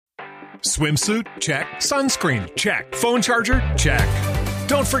Swimsuit? Check. Sunscreen? Check. Phone charger? Check.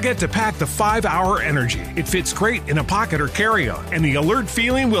 Don't forget to pack the 5-Hour Energy. It fits great in a pocket or carry-on, and the alert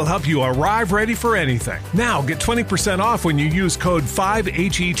feeling will help you arrive ready for anything. Now get 20% off when you use code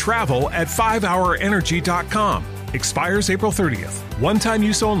 5HETRAVEL at 5hourenergy.com. Expires April 30th. One-time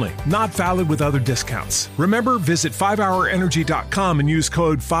use only. Not valid with other discounts. Remember, visit 5hourenergy.com and use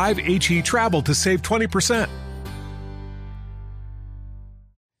code 5HETRAVEL to save 20%.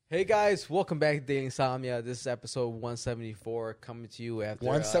 Hey guys, welcome back to Daily Insomnia. This is episode 174 coming to you after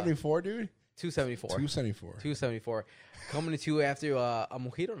 174, dude. 274. 274. 274. Coming to you after a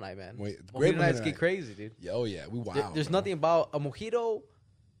mojito night, man. Great mojito nights night. get crazy, dude. Oh yeah, we wow. There's nothing about a mojito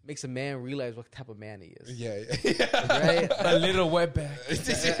makes a man realize what type of man he is. Yeah. Right? A little wetback.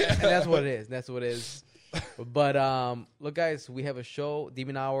 And that's what it is. That's what it is. But look, guys, we have a show.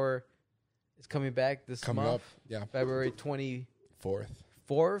 Demon Hour is coming back this Coming month. up, yeah. February 24th.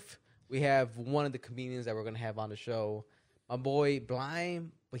 Fourth. We have one of the comedians that we're going to have on the show. My boy,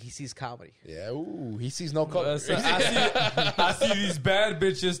 blind, but he sees comedy. Yeah. Ooh, he sees no color. I see these bad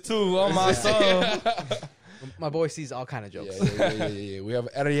bitches too on my soul. My boy sees all kind of jokes. Yeah. We have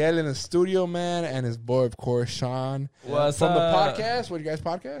Ariel in the studio, man, and his boy, of course, Sean. What's From the up? podcast. What do you guys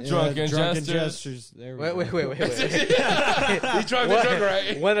podcast? Drunken Drunken Jesters. There we Wait. go. He's drunk,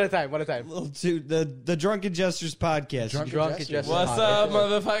 right? One at a time. Little two, the Drunken Jesters podcast. Drunken Jesters. What's up,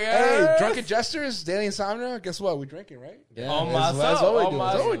 motherfucker? Hey, Drunken Jesters, Daily Insomnia. Guess what? We're drinking, right? Yeah. On my That's soul. what we On do.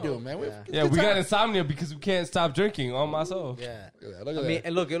 my That's what we soul. do, man. We Yeah, we got insomnia because we can't stop drinking. On my soul. Yeah. Look at I mean, that.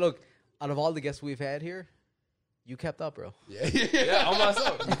 and look. Out of all the guests we've had here, you kept up, bro. Yeah, on my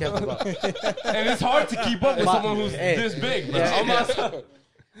soul. You kept up. And it's hard to keep up with someone who's Hey. this big, bro. Yeah. On my soul.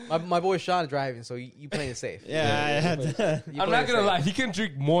 My boy Sean driving, so you playing it safe. Yeah, I had to. You I'm playing not it gonna safe. lie. He can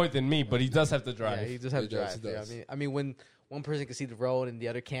drink more than me, but he does have to Yeah, drive. you just have to He does, drive. he Yeah, does. I mean, when one person can see the road and the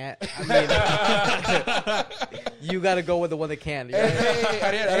other can't, I mean, you got to go with the one that can. You know?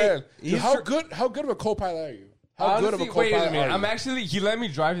 Hey, Ariel. Dude, how good of a co-pilot are you? How good of a Honestly, co-pilot wait a minute. are you? I'm actually. He let me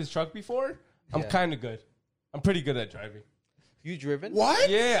drive his truck before. I'm Yeah. kind of good. I'm pretty good at driving. You driven? What?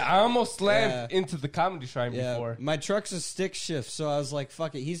 Yeah, I almost slammed Yeah. into the comedy shrine Yeah, before. my truck's a stick shift, so I was like,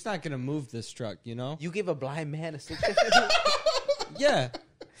 "Fuck it, he's not gonna move this truck," you know? You give a blind man a stick? Yeah.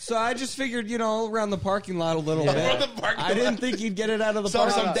 So I just figured, around the parking lot a little bit. Around the parking I didn't think he'd get it out of the Some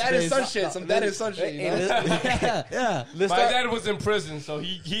parking lot. dad and space. son shit. Some dad and son shit. You know? Yeah. Let's My start. dad was in prison, so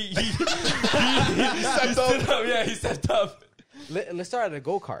he stepped stood up. Yeah, he stepped up. Let's start at a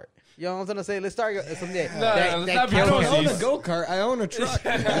go kart. You know what I'm trying to say? Let's start someday. No, let's not be I don't pussies. own a go-kart. I own a truck.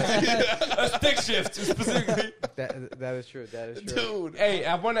 A stick shift, specifically. That is true. That is true. Dude. Hey,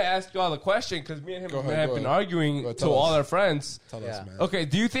 I want to ask you all a question because me and him Go ahead, have go been ahead. arguing Go ahead, to tell all us. our friends. Tell Yeah. us, man. Okay,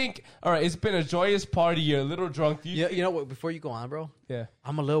 do you think? All right, it's been a joyous party. You're a little drunk. Do you? You know what? Before you go on, bro, Yeah.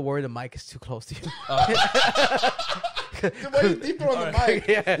 I'm a little worried the mic is too close to you. Dude, why you deeper on the mic?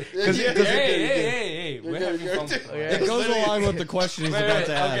 yeah. Hey, we're good, having you're fun. good. Okay. It goes along with the question he's about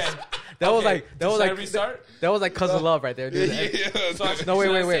to ask. That was Okay, like should I restart? that was like cousin love right there, dude. So I- No, wait,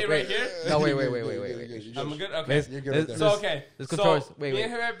 should I wait, say it wait. right here? No, wait. I'm good. Okay. You're good with Let's- that. So okay. Let's So control this. Wait, me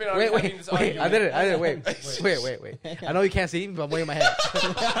and him have been wait, having this wait. I argument. did it. Wait. I know you can't see me, but I'm waving my hands.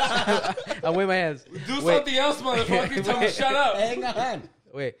 I'm waving my hands. Do Wait. something else, motherfucker. Tell me to shut up. Hang on.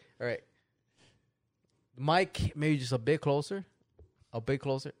 Wait. All right. Mic, maybe just a bit closer.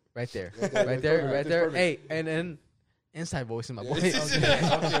 Right there. Right there. Hey, and then inside voice in my voice.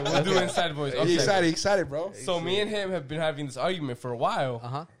 Okay, we'll do inside voice. You Okay. excited, bro? So me and him have been having this argument for a while.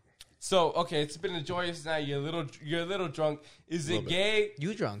 Uh-huh. So okay, it's been a joyous night. You're a little drunk. Is it gay?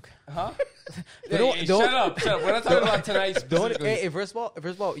 You drunk. Huh? Don't- Hey, don't- shut up. We're not talking about tonight Don't, specifically. hey, first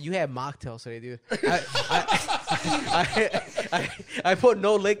of all, you had mocktails today, dude. I put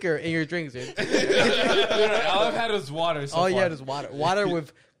no liquor in your drinks, dude. All I've had was water. So All you far. had is water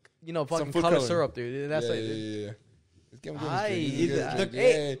with, fucking food color coloring. syrup, dude. That's it. Dude. Yeah. Let's get him Ay, drink.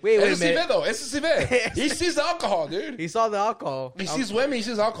 hey, wait a Ese se ve, minute. though. Ese se ve. He sees the alcohol, dude. He saw the alcohol. He sees women, he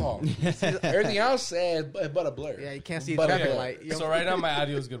sees alcohol. Everything else is but a blur. Yeah, you can't see the But traffic okay. light. You know? So right now my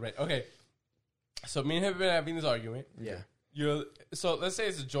audio is good, right? Okay. So me and him have been having this argument. Yeah. So let's say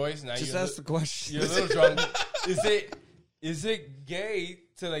it's a joyous night. Just you're, ask the question. you're a little drunk. Is it gay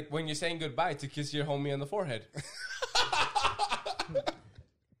to, like, when you're saying goodbye, to kiss your homie on the forehead?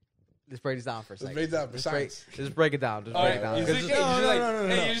 Let's break this down for a second. break it down for Let's break, science. let's break it down. Just All break it right. down. Is it gay? No, You're like, no.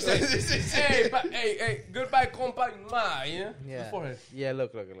 hey, you just say, hey, goodbye, compa, ma, yeah? Yeah. The forehead. Yeah,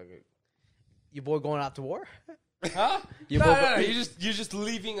 look. Your boy going out to war? Huh? You No, both- no, no. You're just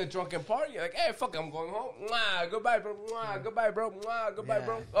leaving a drunken party. You're like, hey, fuck, I'm going home. Mwah, goodbye, bro. Mwah, goodbye, bro. Mwah, goodbye, Yeah.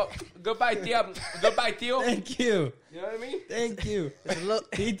 bro. Oh, goodbye, Theo. Goodbye, Theo. Thank you. You know what I mean? Thank you. It's a little,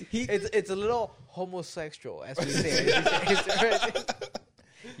 it's a little homosexual, as we say.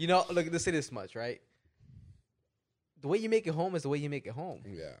 You know, look, let's say this much, right? The way you make it home is the way you make it home.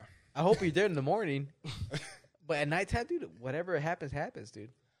 Yeah. I hope you're there in the morning, but at nighttime, dude, whatever happens, happens, dude.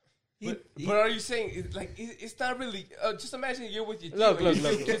 But are you saying it's not really? Just imagine you're with your Look, Theo and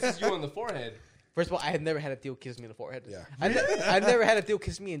look, he look. kisses you on the forehead. First of all, I have never had a Theo kiss me in the forehead. Yeah. I've never had a Theo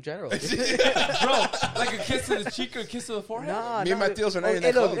kiss me in general. dude. Bro, like a kiss to the cheek or a kiss to the forehead? Nah, Me and nah, my Theos are not hey, even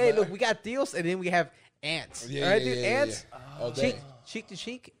that look, close, hey, man. look, we got Theos, and then we have ants. Yeah, All right, yeah, dude, yeah, ants, yeah. All cheek, day. cheek to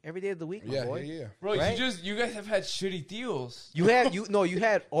cheek, every day of the week, my Yeah, boy. yeah, yeah. Bro, Right? you guys have had shitty deals. You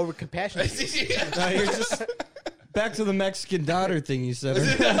had over compassion. No, you're just back to the Mexican daughter thing you said.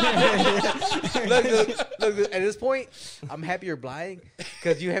 look, at this point, I'm happy you're blind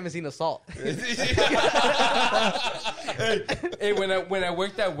because you haven't seen assault. Hey, when I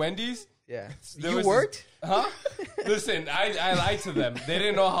worked at Wendy's, Yeah, There you was worked. huh? Listen, I lied to them. They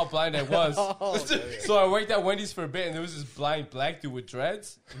didn't know how blind I was. Oh, okay. So I worked at Wendy's for a bit, and there was this blind black dude with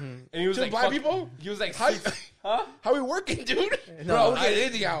dreads, and he was Two like, blind fuck- people? He was like, How, huh? how we working, dude? No, Bro, get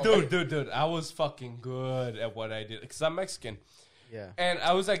anything out. Dude, I was fucking good at what I did because I'm Mexican. Yeah. And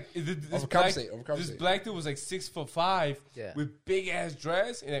I was like, this Overcompensate. black dude was like 6'5" Yeah. with big ass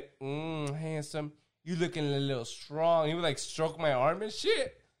dress, and like, handsome. You looking a little strong. He would like stroke my arm and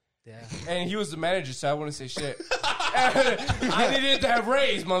shit. Yeah. And he was the manager, so I wouldn't say shit. I needed that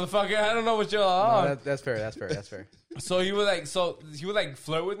raise, motherfucker. I don't know what you're No, on. that's fair. That's fair. That's fair. So he would like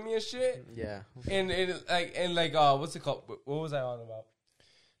flirt with me and shit. Yeah. And what's it called? What was I on about?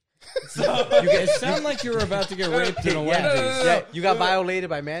 It sounded like you were about to get raped in a Yeah. Wendy's. Yeah. You got violated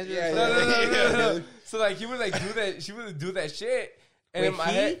by managers. Yeah, No. So like he would like do that. She would do that shit. And in my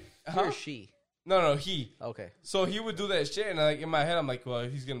head, He or she? no, he. Okay. So he would do that shit, and like in my head, I'm like, well,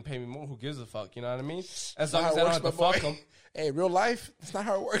 if he's gonna pay me more, who gives a fuck? You know what I mean? As long How as it I don't works, have to my fuck boy. him. Hey, real life, that's not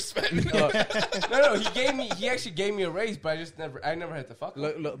how it works, man. No, he actually gave me a raise, but I never had to fuck him.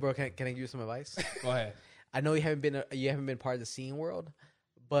 Look, bro. Can I give you some advice? Go ahead. I know you haven't been part of the scene world,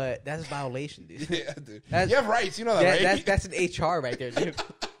 but that's a violation, dude. Yeah, dude. That's- You have rights, you know that, right? That's an HR right there, dude.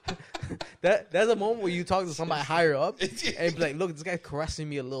 That's a moment where you talk to somebody higher up and be like, "Look, this guy's caressing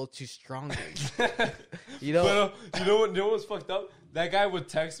me a little too strong." Dude. You know, But you know what? You know what's fucked up? That guy would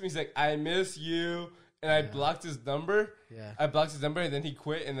text me. He's like, "I miss you," and I blocked his number. Yeah. I blocked his number, and then he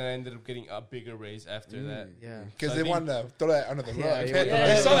quit, and then I ended up getting a bigger raise after that. yeah. Because So I they think- wanted to throw that under the rug. Yeah, They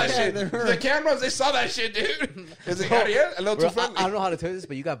yeah, saw that yeah, shit. they were. The cameras, they saw that shit, dude. Is it Ariel? A little Bro, too friendly. I don't know how to tell you this,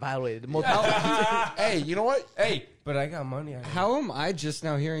 but you got violated. Hey, you know what? Hey, but I got money. How am I just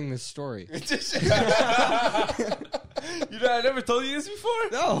now hearing this story? You know, I never told you this before.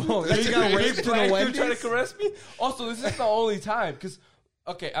 No, that you got raped in Black a dude Wendy's. trying to caress me. Also, this is the only time because,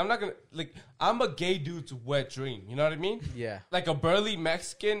 okay, I'm not gonna like. I'm a gay dude's wet dream. You know what I mean? Yeah. Like a burly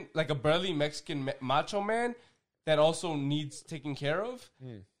Mexican, macho man that also needs taken care of.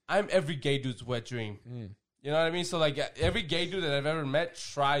 I'm every gay dude's wet dream. You know what I mean? So like every gay dude that I've ever met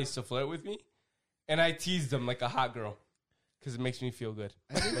tries to flirt with me, and I tease them like a hot girl because it makes me feel good.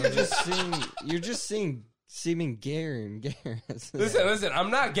 You're just seeing seeming gayer and gayer. Listen, I'm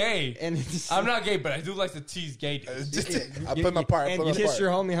not gay. And it's, I'm not gay, but I do like to tease gay dudes. I put my part. I and put my kiss part.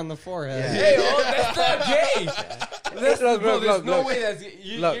 your homie on the forehead. Hey, that's not gay. That's, Look, bro, look, there's look, no look. way that's.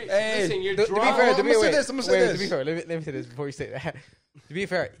 Look, Listen, you're To be drunk. fair, I'm gonna say this, I'm gonna say To this. be fair, let me say this before you say that. To be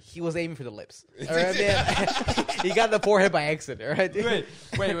fair, he was aiming for the lips. All right, man. He got the forehead by accident. All right, dude?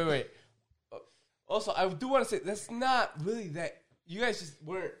 Wait. Also, I do want to say that's not really that. You guys just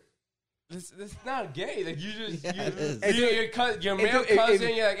weren't. That's not gay. Like you just Yeah, it is. your male if-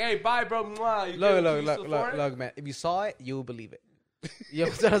 cousin. You're like, hey, bye, bro. Mwah. You get a piece of forehead? Look, man. If you saw it, you will believe it. You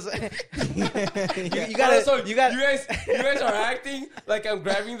know what I'm saying? You Also, gotta. you guys are acting like I'm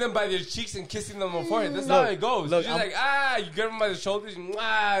grabbing them by their cheeks and kissing them on the forehead. That's not how it goes. look, You're just like, you grab them by the shoulders and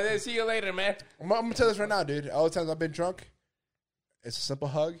then see you later, man. I'm gonna tell this right now, dude. All the times I've been drunk, it's a simple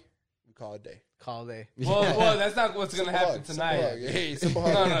hug. We call it a day. Call day. Well, that's not what's gonna Simple happen hug, tonight. Simple hug. Hey, simple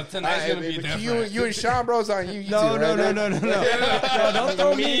hug. No, tonight's gonna be different. You and Sean, bros, on you. No, two, right? no. Don't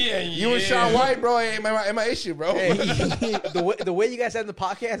throw me. and You and Sean White, bro, ain't my issue, bro. Hey, the way you guys have the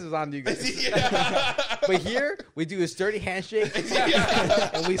podcast is on you guys. But here we do a sturdy handshake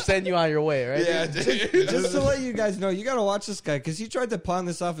and we send you on your way, right? Yeah, dude. Just to let you guys know, you got to watch this guy because he tried to pawn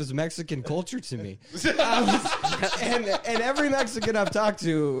this off as Mexican culture to me. And every Mexican I've talked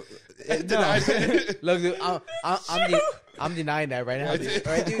to, no. Look, dude, I'm I'm denying that right now, dude.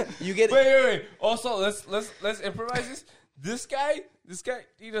 All right, dude. You get Wait. Also, let's improvise this. This guy,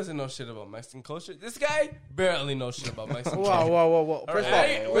 he doesn't know shit about Mexican culture. This guy barely knows shit about Mexican culture. Whoa. First of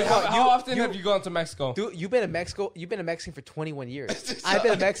all, Wait, how often have you gone to Mexico? dude, you've been in Mexico. You've been a Mexican for 21 years. I've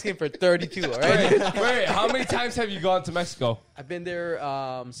been a Mexican for 32. All right. Wait, how many times have you gone to Mexico? I've been there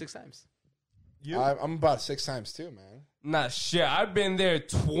 6 times. I'm about 6 times too, man. Nah, shit. I've been there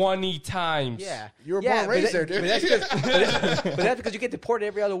 20 times. Yeah, You were born and raised there, dude. But that's because you get deported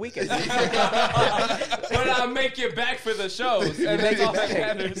every other weekend. But I make it back for the shows, and that's all that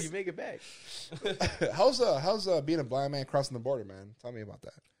matters. You make it back. How's being a blind man crossing the border, man? Tell me about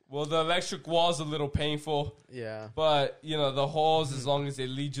that. Well, the electric wall's a little painful, Yeah. but you know the holes. As long as they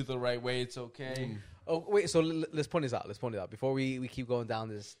lead you the right way, it's okay. Oh wait, so let's point this out. Before we keep going down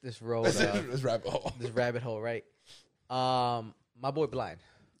this road, This rabbit hole. this rabbit hole, right? My boy blind.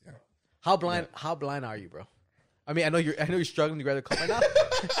 Yeah. How blind are you, bro? I mean, I know you're struggling to grab the cup right now.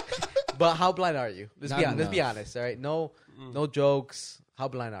 But how blind are you? Let's be honest, all right? No jokes. How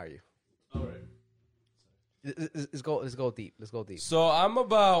blind are you? All right. Let's go deep. So I'm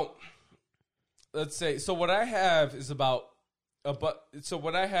about, let's say, so what I have is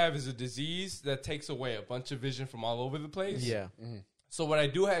a disease that takes away a bunch of vision from all over the place. Yeah. So what I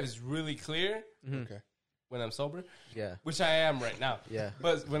do have is really clear Okay. when I'm sober, Yeah. which I am right now. Yeah.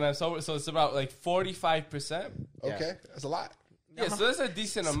 But when I'm sober, so it's about like 45%. Okay. That's a lot. Yeah, so that's a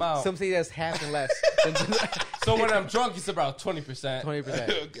decent amount. Something that's half and less than So when I'm drunk, it's about 20%.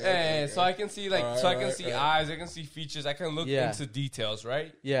 20%. Yeah, so I can see Alright, I can see eyes, I can see features, I can look Yeah. into details,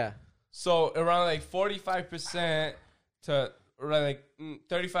 right? Yeah. So around like 45% to around like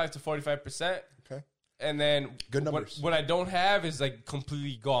 35 to 45%. Okay. And then Good numbers. What I don't have is like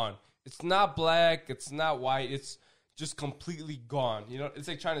completely gone. It's not black, it's not white, it's just completely gone. You know, it's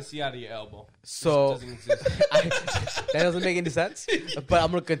like trying to see out of your elbow. So It doesn't exist. that doesn't make any sense. But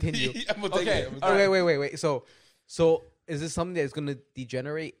I'm gonna continue. I'm gonna take Okay. it. All right. Wait. So is this something that's gonna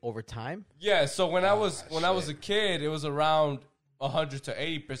degenerate over time? Yeah, so when I was a kid, it was around 100 to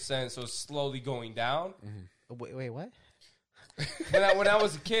 80%, so it's slowly going down. Wait, what? When I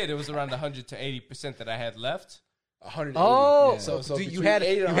was a kid, it was around 100 to 80% that I had left. 180. Oh, Yeah. so you between had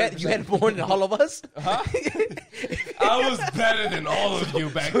 80 and you had more than all of us. I was better than all of you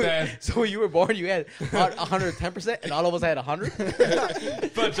back then. So when you were born, you had 110%, and all of us had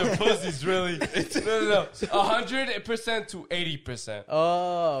 100. Bunch of pussies, really. No. 100% to 80%.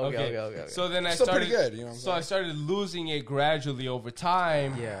 Oh, okay. So then I Still started. pretty good, you know what I'm So I started losing it gradually over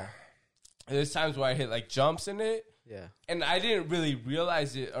time. Yeah. There's times where I hit like jumps in it, Yeah. and I didn't really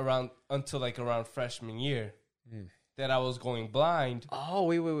realize it until around freshman year that I was going blind. Oh,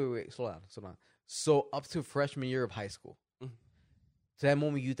 wait. Slow down. So up to freshman year of high school, to that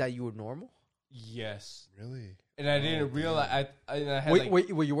moment you thought you were normal? Yes, Really? and I didn't realize. I had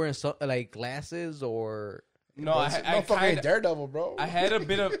Were you wearing like glasses or? no, I Motherfucker kind ain't Daredevil, bro. I had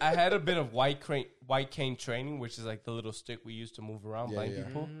a bit of white cane training, which is like the little stick we use to move around blind yeah.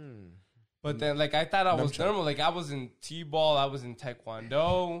 people. But then, like, I thought I was normal. Like, I was in T-ball, I was in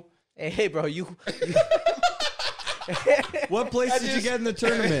Taekwondo. Hey, bro, you What place did you get in the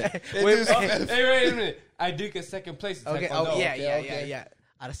tournament? wait. Hey, wait a minute. I did get second place in Okay. Taekwondo. Oh, yeah.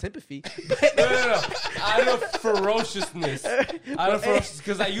 Out of sympathy. No. Out of ferociousness.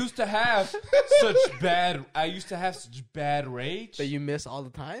 Because I used to have such bad rage. That you miss all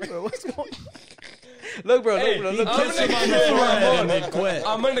the time? Or what's going on? Look, bro. Hey, Look. I'm Kiss him gonna on the kill forehead Ramon. and then quit.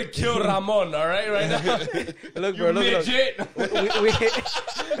 I'm gonna kill Ramon, all right, right now. Look, You bro. Look. midget.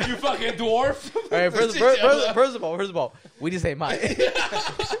 You fucking dwarf. All right. First of all, we just say mine.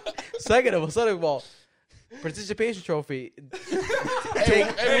 Second of all, participation trophy.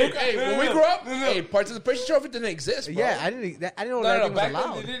 Hey, when we grew up, participation trophy didn't exist, bro. Yeah, I didn't know No, that was back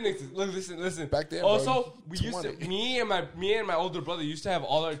allowed. then it didn't exist. Look, listen. Back then, also, bro, we used to 20. me and my older brother used to have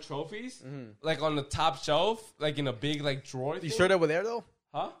all our trophies like on the top shelf, like in a big like drawer. You thing. sure they were there though?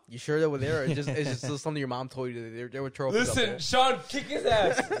 Huh? You sure they were there, or it's just something your mom told you that there were trophies? up Listen, there? Sean, kick his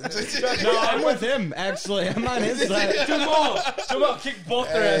ass. No, I'm with him, actually. I'm on his side. Jamal, kick both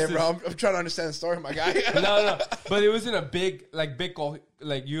their Hey, asses. bro, I'm trying to understand the story, my guy. No, but it was in a big like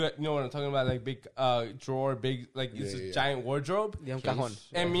you know what I'm talking about, like big drawer, big like it's a giant wardrobe. Yeah, un cajón.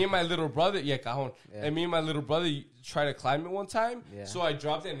 And me and my little brother, cajon. Yeah. And me and my little brother tried to climb it one time. Yeah. So I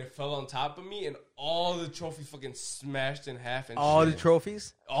dropped it and it fell on top of me, and all the trophy fucking smashed in half. And All the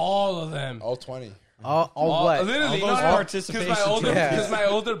shit. all all of them. All 20. what? Literally, All those no, participation because trophies. my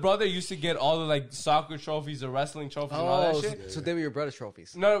older brother used to get all the like soccer trophies or wrestling trophies and all that shit. So they were your brother's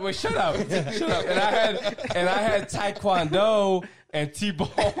trophies. No, wait, shut up. Shut up. And I had Taekwondo and T-ball.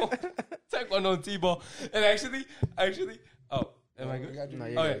 Taekwondo and T-ball. And actually, Oh, am I We good? got you. No,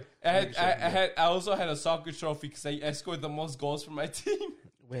 you're Okay, good. I also had a soccer trophy because I scored the most goals for my team.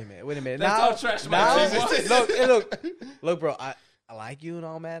 Wait a minute. That's now, how trash my now, team was. look, bro. I like you and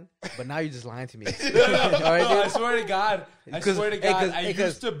all, man, but now you're just lying to me. No, All right, I dude? swear to God. Hey, I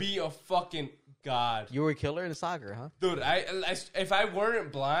used to be a fucking god. You were a killer in soccer, huh? Dude, if I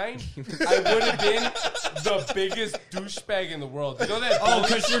weren't blind, I would have been the biggest douchebag in the world. You know that? Oh, bully?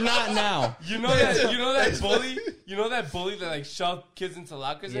 because you're not now. You know that bully. You know that bully that like shoved kids into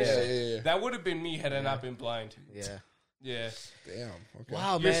lockers and Yeah. shit. Yeah. That would have been me had I not been blind. Yeah. Yeah, Damn. Okay.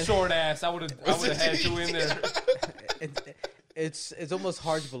 Wow, your man. short ass. I would have had you in there. It's almost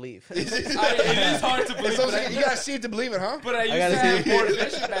hard to believe. It is hard to believe, So but you gotta see it to believe it, huh? I used gotta to see have it. more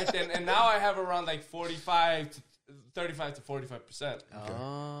vision back then, and now I have around like 35 to 45%.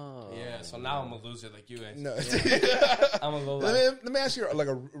 Oh. Yeah, so now I'm a loser like you guys. No. I'm a low Let me ask you like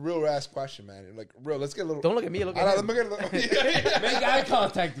a real ass question, man. Like real. Let's get a little. Don't look at me. Look I at know, him. let me get. Make eye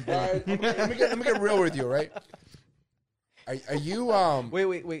contact, bro. All right, let me get real with you, right? Are you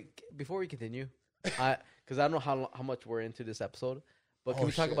Wait. Before we continue, because I don't know how much we're into this episode, but can Oh,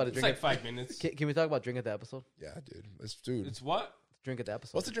 we talk shit. about a It's drink? like 5 minutes. Can we talk about drink at the episode? Yeah, dude. Let's dude. It's what? Drink at the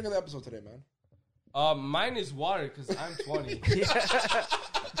episode. What's the drink of the episode today, man? Mine is water because I'm 20.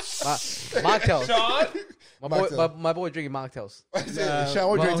 Mocktails. Sean? My boy drinking mocktails. Sean,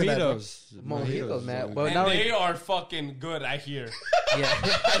 what drinks tonight, bro? Mojitos, man. But And not they only, are fucking good, I hear. yeah.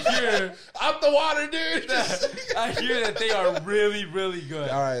 I hear Up the water, dude. I hear that they are really, really good.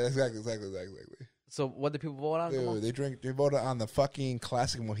 All right, exactly. So what do people vote on? Come on. Dude, they voted on the fucking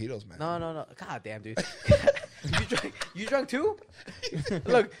classic mojitos, man. No. God damn, dude. You drunk too?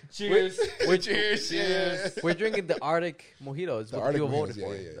 Look, Cheers. Cheers. we're drinking the Arctic mojito. It's The what Arctic people voted mojitos,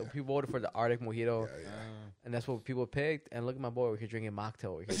 for. yeah. The people voted for the Arctic mojito, and that's what people picked. And look at my boy over here drinking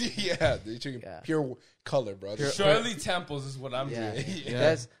mocktail over here. Yeah, they're drinking Yeah. pure color, bro. Shirley Temples is what I'm Yeah. drinking.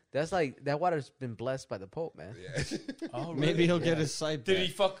 That's like that water's been blessed by the Pope, man. Oh, Maybe really? he'll get his sight Did back. he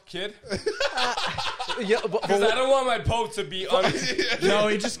fuck a kid? Yeah, but Because I don't want my Pope to be on. No,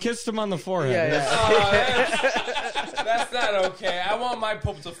 he just kissed him on the forehead. yeah. Oh, that's not okay. I want my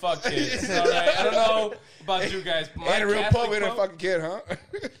Pope to fuck kids. All right. I don't know about you guys. But my And a real Catholic Pope and a Pope, fucking kid, huh?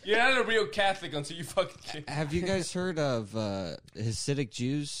 you're not a real Catholic until you fuck a kid. Have you guys heard of Hasidic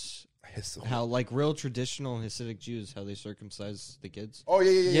Jews? How like real traditional Hasidic Jews, how they circumcise the kids? Oh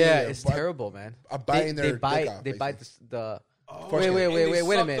yeah. Yeah, it's terrible, man. biting they their dick bite. off, They bite basically. the. Wait, Wait a And they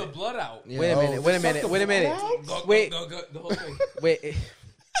minute. suck the blood out. Yeah. Wait a minute. Oh, Wait a they minute. suck Wait a the minute. Go, Wait. go, the whole thing. Wait.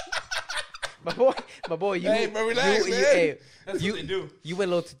 My boy, you. Hey, bro, relax, man. Hey, That's what they do. you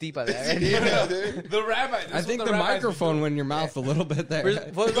went a little too deep on that. Right? Yeah, dude. The rabbi. That's I what think the the rabbis microphone do. went in your mouth a little bit there.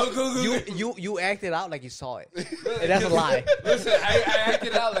 You acted out like you saw it. And that's a lie. Listen, I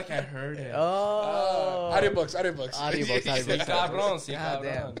acted out like I heard it. Oh. Audiobooks. Audiobooks. Sí, cabrón, sí, God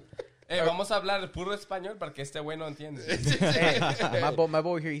cabrón. Vamos a hablar de puro español para que este güey no entiende. Hey, my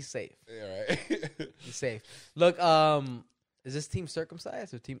boy here, he's safe. Yeah, right. He's safe. Look, is this team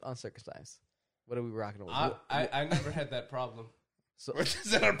circumcised or team uncircumcised? What are we rocking with? I never had that problem. So,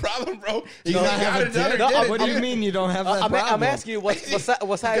 Is that a problem, bro? You You don't have got a it done or dick? did it, What do you dude. mean you don't have that problem? I'm asking you what side got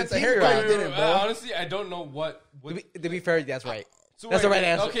the team haircut, you're on. you did it, bro. Honestly, I don't know what. To be fair, that's right. So That's the wait, right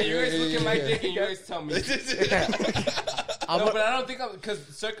answer. Okay, you guys look at my Yeah. dick and you guys tell me. I'm No, a- but I don't think because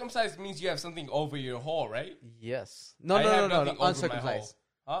circumcised means you have something over your hole, right? Yes. No. I have nothing over my Uncircumcised.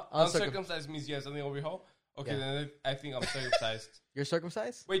 hole. Huh? Uncircumcised means you have something over your hole. Okay, Yeah. then I think I'm circumcised. You're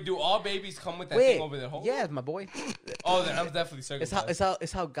circumcised? Wait, do all babies come with that Wait. thing over their hole? Yeah, my boy. Oh, then I'm definitely circumcised.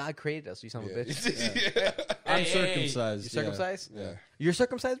 It's how God created us. You son of a bitch. I'm Hey, circumcised. You circumcised? Yeah. You're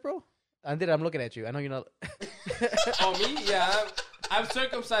circumcised, bro? I'm looking at you. I know you're not. Oh, me? Yeah, I'm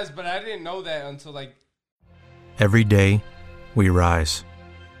circumcised, but I didn't know that until like. Every day, we rise,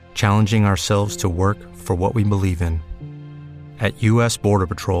 challenging ourselves to work for what we believe in. At U.S. Border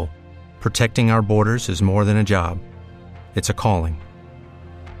Patrol, protecting our borders is more than a job. It's a calling.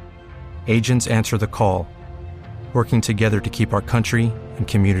 Agents answer the call, working together to keep our country and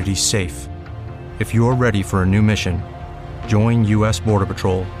communities safe. If you're ready for a new mission, join U.S. Border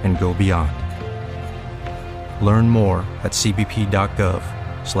Patrol and go beyond. Learn more at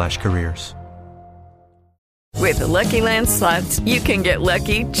cbp.gov/careers. With the Lucky Land Slots, you can get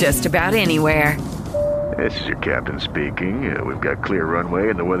lucky just about anywhere. This is your captain speaking. We've got clear runway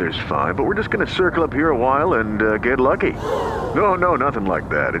and the weather's fine, but we're just going to circle up here a while and get lucky. No, nothing like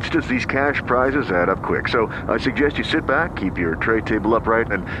that. It's just these cash prizes add up quick. So I suggest you sit back, keep your tray table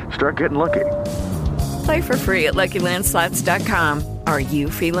upright, and start getting lucky. Play for free at LuckyLandSlots.com. Are you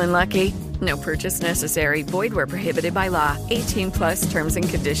feeling lucky? No purchase necessary. Void where prohibited by law. 18+ terms and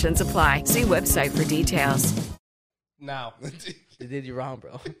conditions apply. See website for details. now. They did you wrong,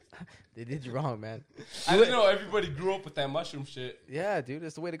 bro. They did you wrong, man. I didn't know everybody grew up with that mushroom shit. Yeah, dude,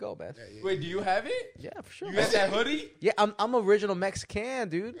 it's the way to go, man. Wait, do you have it? Yeah, for sure. You got that hoodie? Yeah, I'm original Mexican,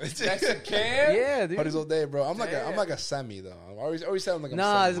 dude. Mexican? Yeah, dude. Hoodies all day, bro. I'm like a semi though. I always sound like I'm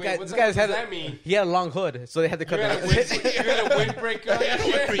Nah, semi. this guy's had that mean? he had a long hood, so they had to cut You got that. a windbreaker on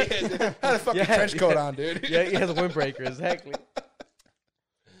your head? I had a fucking trench coat on, dude. Yeah, he has a windbreaker, exactly.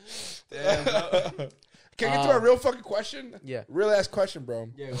 Damn, bro. Can we get to our real fucking question? Yeah. Real ass question, bro.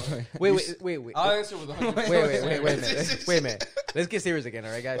 Yeah, Wait. I'll answer with 100%. Wait a minute. Wait a minute. Let's get serious again,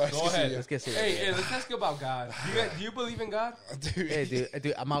 all right, guys? Go ahead. Let's get serious. Hey, let's ask you about God. Do you believe in God? Dude. Hey, dude,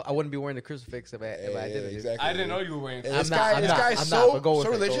 I wouldn't be wearing the crucifix if I didn't. Dude. Exactly. I didn't know you were wearing. And this I'm guy's not, so but go with it,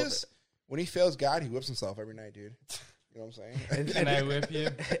 go with religious. When he fails God, he whips himself every night, dude. You know what I'm saying? Can I whip you?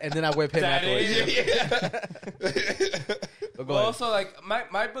 And then I whip him afterwards. But go Well, ahead. also, like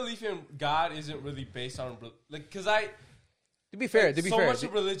my belief in God isn't really based on because To be fair, so much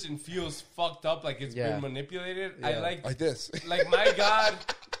of religion feels fucked up, like it's Yeah. been manipulated. Yeah. I like this. like my God,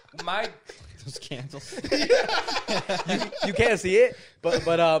 Those candles. you can't see it, but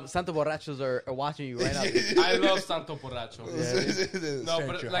Santo Borrachos are watching you right now. I love Santo Borracho. No, Straight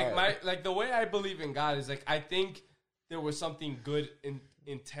but to your like heart. the way I believe in God is like I think there was something good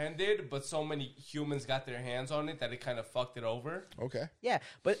intended, but so many humans got their hands on it that it kind of fucked it over. Okay. Yeah,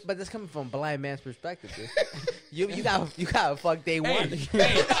 but that's coming from a blind man's perspective, dude. you got fuck day one.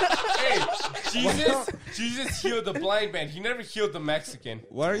 Hey, Jesus healed the blind man. He never healed the Mexican.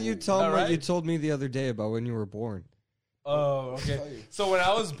 Why are you telling All what right. you told me the other day about when you were born? Oh, okay. So when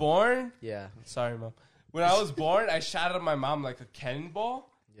I was born, Yeah, sorry, Mom. When I was born, I shot at my mom like a cannonball.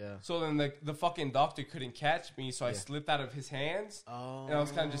 yeah. So then the fucking doctor couldn't catch me, so I slipped out of his hands, and I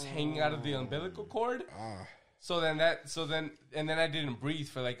was kind of just hanging out of the umbilical cord. So then I didn't breathe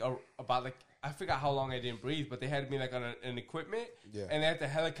for like about like I forgot how long I didn't breathe, but they had me like on an equipment, and they had to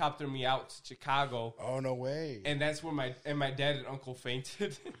helicopter me out to Chicago. Oh no way. And that's where my dad and uncle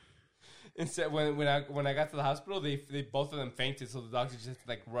fainted. Instead, when I got to the hospital, they both of them fainted, so the doctor just had to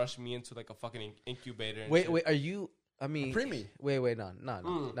like rush me into like a fucking incubator. And Wait, shit. wait. Are you? I mean, preemie. Wait. No.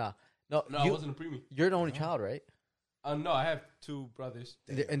 No, I you, wasn't a preemie. You're the only child, right? No, I have two brothers.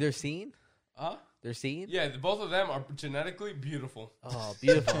 And they're seen. Huh? They're seen. Yeah, both of them are genetically beautiful. Oh,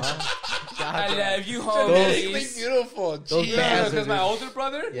 beautiful, huh? God, I damn. love you, Genetically homies. beautiful. Those Jeez. bastards. Because my older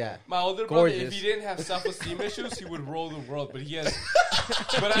brother, Yeah. my older brother, if Gorgeous. he didn't have self-esteem issues, he would roll the world. But he has.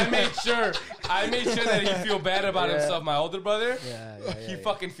 But I made sure that he feel bad about himself. My older brother, he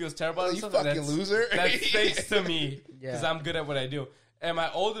fucking feels terrible about You himself. and fucking loser. That's thanks to me because Yeah. I'm good at what I do. And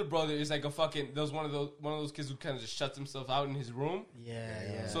my older brother is like a fucking. There's one of those kids who kind of just shuts himself out in his room.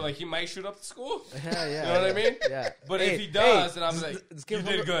 Yeah. So like he might shoot up the school. Yeah. You know what I mean? Yeah. But Hey, if he does, hey, then I'm like, just you give him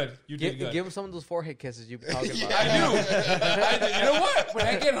did a- good. You did good. Give him some of those forehead kisses you've been talking about. I do. You know what? When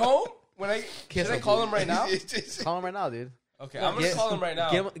I get home, should I call him right now? Call him right now, dude. Okay, I'm gonna call him right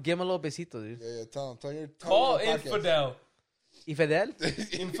now. Give him a little besito, dude. Yeah, tell him. Call him on the podcast. infidel.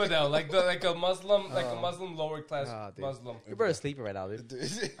 Infidel? Like a Muslim, a Muslim lower class dude. Muslim. You're better sleeping right now, dude.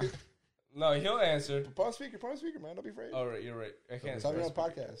 No, he'll answer. Put on speaker, man. Don't be afraid. All right, you're right. I can't. Tell me on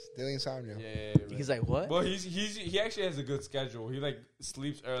express- the podcast. Daily Insomnia. Yeah. He's like, what? Well, he actually has a good schedule. He like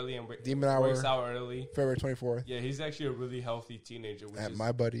sleeps early and Demon Hour. wakes out early. February 24th. Yeah, he's actually a really healthy teenager. Which At is,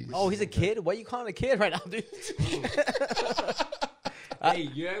 my buddies. Oh, he's a kid? Why are you calling a kid right now, dude? hey,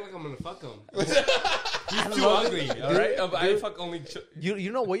 you act like I'm gonna fuck him. He's too ugly. All right, I fuck only.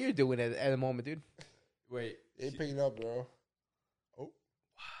 You know what you're doing at the moment, dude. Wait. They ain't picking up, bro.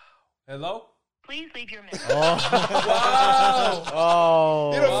 Hello. Please leave your message. Wow.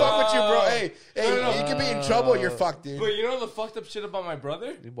 Oh. They don't fuck with you, bro. Hey, No. you can be in trouble. You're fucked, dude. But you know the fucked up shit about my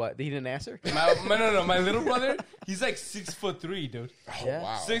brother? What? He didn't answer? My little brother. He's like 6'3", dude. Yeah.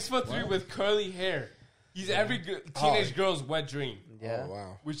 Wow. 6'3" with curly hair. He's every teenage girl's wet dream, Yeah. Oh,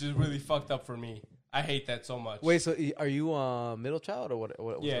 wow. which is really fucked up for me. I hate that so much. Wait, so are you middle child or what?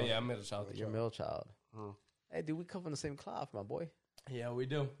 Yeah, I'm middle child. You're middle child. Hey, dude, we come from the same cloth, my boy. Yeah, we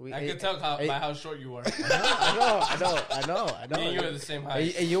do. We- I hey, can tell hey. by how short you are. I know. Me and you are the same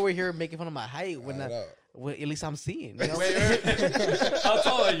height. And you were here making fun of my height when I know. at least I'm seeing. You know? Wait, how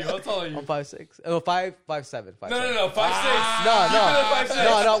tall are you? How tall are you? I'm 5'6". Oh, 5'7". No,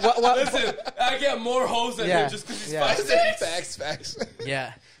 5'6". No. What? Listen, I get more hoes than him just because he's 5'6". Facts.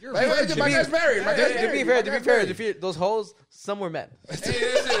 Yeah. My guy's married. My guy's To be married. fair, those hoes, some were men. Hey,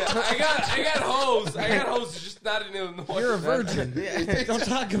 listen, I got hoes. I got hoes, just not in Illinois. You're a virgin. Don't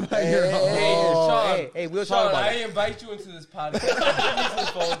talk about your Hey, Sean. Hey, we'll Sean, talk about I it. invite you into this podcast,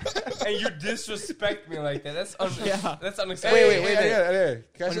 and you disrespect me like that. That's unacceptable. Wait. Can I Wait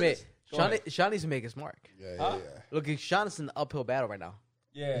a say minute. Sean needs to make his mark. Yeah. Look, Sean's in an uphill battle right now.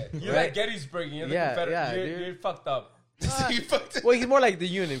 Yeah, you're Right. like Gettysburg. You're the Yeah, Confederate. yeah, You're dude. fucked up. Well, he's more like the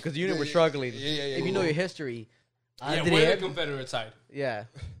Union because the Union were struggling. Yeah. If you know your history, Yeah, we're the Confederate side. yeah.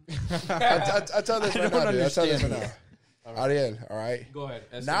 I'll tell this right now, dude. I'll tell this right now. Ariel, all right? Go ahead.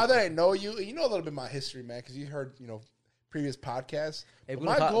 Now that I know you, you know a little bit of my history, man, because you heard, previous podcasts. Hey, But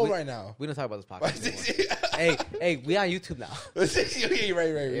my goal right now. We don't talk about this podcast anymore. hey, we on YouTube now.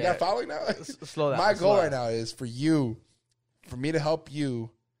 right. You got following now? Slow down. My slow goal down. right now is for me to help you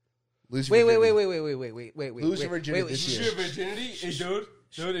lose your Wait, virginity. Lose your virginity wait, this Lose year. your virginity, hey, dude.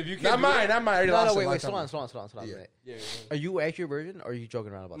 If you can't Not do mine. that- I already No, lost no, it a long wait, time slow ago. on a minute. Yeah. Are you actually a virgin or are you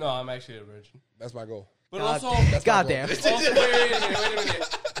joking around about No, I'm actually a virgin. That's my goal. But God, also, goddamn. wait a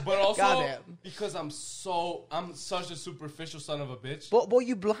minute. But also, Goddamn. because I'm such a superficial son of a bitch. Boy,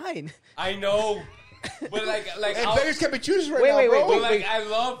 you blind. I know, but like And I'll- beggars can't be choosers right Wait, now, wait, bro. wait, but like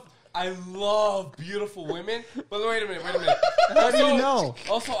I love beautiful women. But wait a minute. How do you know?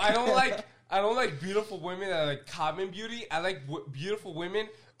 Also, I don't like beautiful women that are like common beauty. I like beautiful women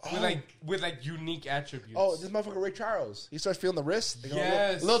with like unique attributes. Oh, this motherfucker Ray Charles. He starts feeling the wrist. They go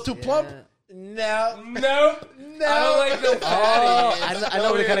Yes. a little too plump. No. Nope. I don't like no Oh, fatty. I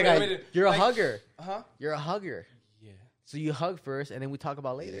know the kind of guy. Wait. You're a Like- hugger. Huh? You're a hugger. Yeah. So you hug first, and then we talk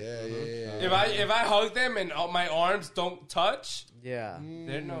about later. Yeah. If I hug them and my arms don't touch, Yeah.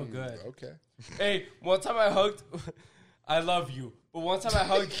 they're no good. Okay. Hey, one time I hugged, I love you, but one time I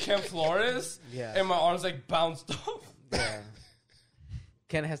hugged Ken Flores, Yeah. and my arms like bounced off. Yeah.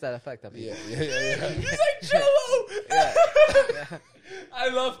 Ken has that effect on people. Yeah. He's like Jello.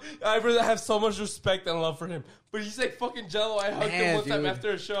 I really have so much respect and love for him, but he's like fucking Jello. I hugged him Man, one time dude.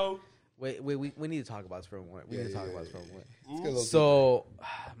 after a show. Wait, we need to talk about this for a moment. We need to talk about this for a moment. Let's get a little So,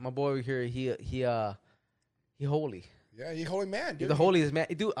 my boy over here, he holy. deeper. Yeah, you holy man, He's dude. the holiest man.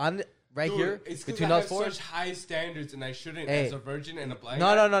 Dude, right Dude, here it's between I us have four. such high standards, and I shouldn't Hey. as a virgin and a blind.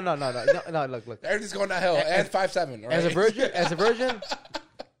 No. guy. Look. Everything's going downhill. And 5'7", right? As a virgin,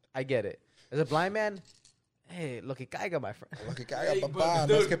 I get it. As a blind man, hey, look at Geiga, my friend. Look at guy, Hey, papá, but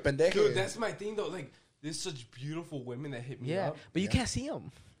no es que pendeje. dude, that's my thing though. Like, there's such beautiful women that hit me Yeah, up. but you can't see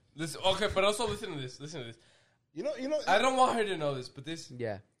them. Listen, okay, but also listen to this. You know. I don't want her to know this, but this.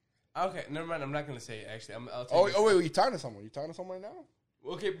 Yeah. Okay, never mind. I'm not gonna say it. Actually, I'll tell you. Oh, wait, you talking to someone? You talking to someone right now?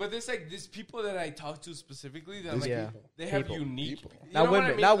 Okay, but there's people that I talk to specifically that I'm These like, people. they have People. unique. People. You Not know what women.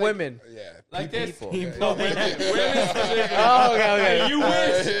 I mean? Not Like- women. Yeah. Like this. People. No, women specifically. Oh, okay. You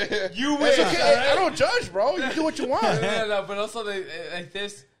wish. You wish. It's okay. alright? I don't judge, bro. You do what you want. No, but also like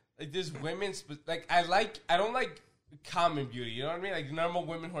this women. I don't like common beauty. You know what I mean? Like normal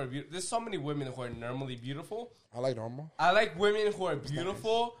women who are beautiful. There's so many women who are normally beautiful. I like normal. I like women who are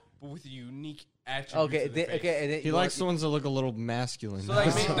beautiful but with unique attributes. Okay. of the face. Okay. And then He you likes the want- ones that look a little masculine. So like,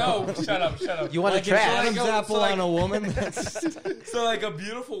 no, shut up. You want like to an trash? Adam's So like- apple so like- on a woman. That's So like a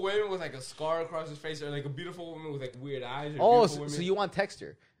beautiful woman with like a scar across his face, or like a beautiful woman with like weird eyes. Or Oh, beautiful so, women. so you want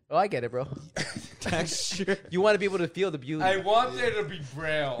texture? Oh, I get it, bro. texture. You want to be able to feel the beauty. I want there to be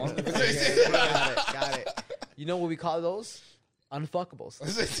braille on the face. Got it. You know what we call those? Unfuckables.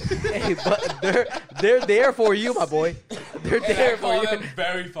 Hey, but they're there for you, my boy. They're And I there for call you. them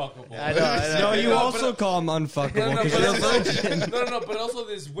very fuckable. I know. No, you No, also but- call them unfuckable No, because but you're a also- virgin. no, but also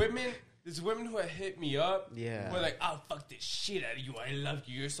there's women who have hit me up. Yeah. Who are like, I'll fuck this shit out of you. I love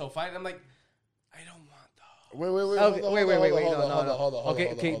you. You're so fine. I'm like, I don't want that. Wait. Okay, wait. No. Hold on.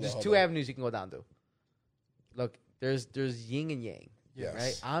 Okay. There's two avenues you can go down to. Look, there's yin and yang. Yes.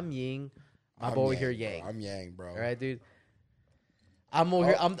 Right. I'm yin. My I'm boy yang, here bro. yang. I'm yang, bro. All right, dude. I'm over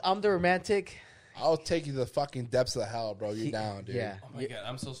here. I'm the romantic. I'll take you to the fucking depths of hell, bro. You're down, dude. Yeah. Oh my god,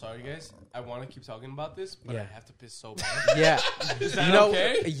 I'm so sorry, guys. I want to keep talking about this, but Yeah. I have to piss so bad. Yeah. Is that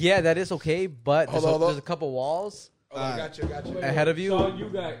okay? Yeah, that is okay. But Hold on. there's a couple walls I got you. ahead of you. Sean, you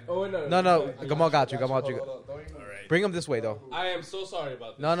got. Oh no. No. Gamal got you. All right. Bring him this way, though. I am so sorry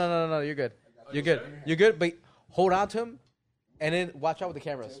about this. No. You're good. You're good. But hold on to him, and then watch out with the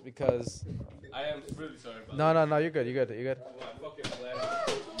cameras because. I am really sorry about No. You're good. You're good. that. I'm fucking glad.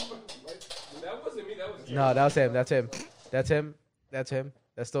 That wasn't me. That was you. No, that's him. That's him.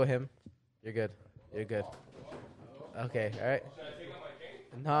 That's still him. You're good. Okay. All right. Should I take out my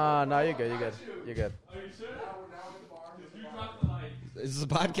cane? No. You're good. You're good. Are you sure? Because you dropped the light. Is the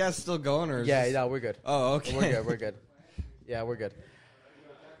podcast still going, or is Yeah. this- No, we're good. Oh, okay. We're good. Yeah, we're good.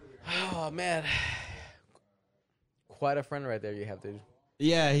 Oh man, quite a friend right there you have, dude.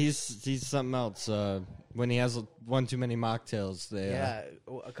 Yeah, he's something else. When he has one too many mocktails, they Yeah,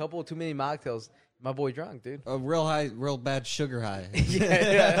 a couple too many mocktails. My boy drunk, dude. A real bad sugar high.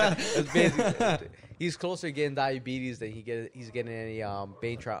 yeah. That's basically, he's closer to getting diabetes than he's getting any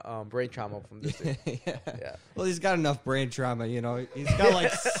brain trauma from this thing. Yeah. Well, he's got enough brain trauma, you know. He's got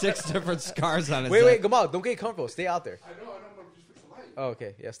like 6 different scars on his Wait, head. come on. Don't get comfortable. Stay out there. I know, I'm just fixing the light. Oh,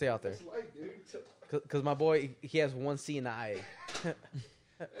 okay. Yeah, stay out there. It's light, dude. Because my boy, he has one C in the eye.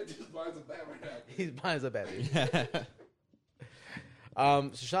 It just binds a bat right now. He's behind the bed, dude.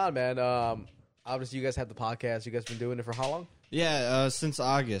 So Sean, man, obviously you guys have the podcast. You guys been doing it for how long? Yeah, since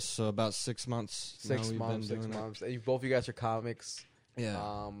August, so about 6 months. 6 months. 6 months. And both of you guys are comics.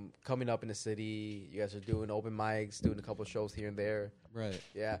 Yeah. Coming up in the city, you guys are doing open mics, doing a couple of shows here and there. Right.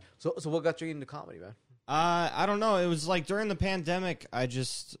 Yeah. So what got you into comedy, man? I don't know. It was like during the pandemic,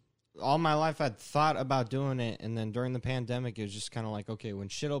 all my life I'd thought about doing it, and then during the pandemic, it was just kind of like, okay, when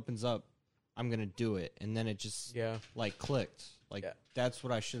shit opens up, I'm going to do it. And then it just, like, clicked. Like, that's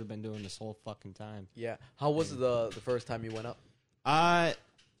what I should have been doing this whole fucking time. Yeah. How was it the first time you went up?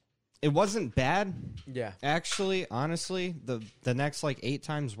 It wasn't bad. Yeah. Actually, honestly, the next, like, 8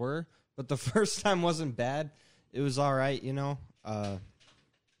 times were. But the first time wasn't bad. It was all right, you know.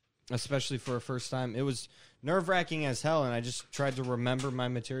 Especially for a first time. It was nerve-wracking as hell, and I just tried to remember my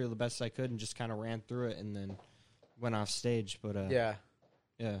material the best I could and just kind of ran through it and then went off stage. But yeah.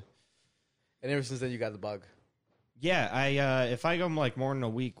 And ever since then, you got the bug. Yeah, if I go like more than a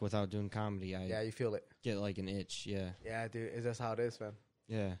week without doing comedy, you feel it. Get like an itch. Yeah. Yeah, dude. That's how it is, man.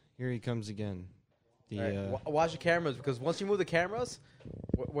 Yeah. Here he comes again. Right. Watch the cameras, because once you move the cameras,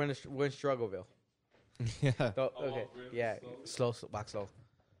 we're in Struggleville. Yeah. So, okay. Yeah. Slow. Walk slow.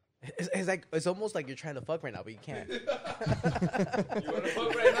 It's like it's almost like you're trying to fuck right now, but you can't. You want to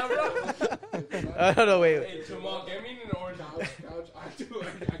fuck right now, bro? No, wait. Hey, Jamal, get me an orange couch.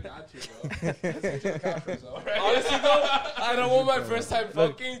 I got you, bro. Honestly, though, I don't want my first time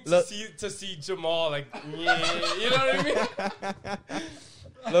fucking to see Jamal like, yeah, you know what I mean?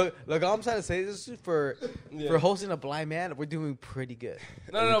 Look, all I'm trying to say is for hosting a blind man, we're doing pretty good.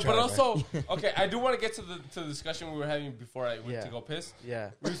 No, but also, okay, I do want to get to the discussion we were having before I went to go piss.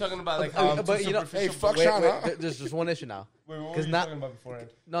 Yeah. We were talking about, like, but you know, hey, fuck Sean, huh? There's just one issue now. Wait, what were you talking about beforehand?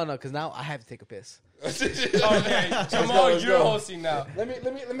 No, because now I have to take a piss. Okay, Jamal, let's you're go. hosting now. Let me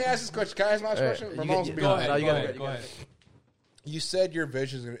ask this question. Can I ask my question? Ramon's you be Go on. ahead, No, you go gotta ahead, go ahead. You said your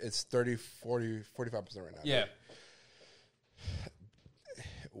vision is 30, 40, 45% right now. Yeah.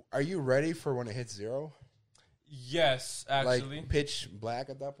 Are you ready for when it hits 0? Yes, actually. Like pitch black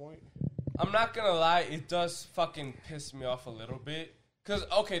at that point? I'm not gonna lie, it does fucking piss me off a little bit. Cause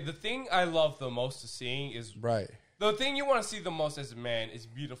okay, the thing I love the most of seeing is Right. the thing you want to see the most as a man is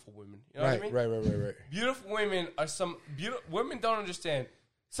beautiful women. You know what I mean? Right. Beautiful women are women don't understand.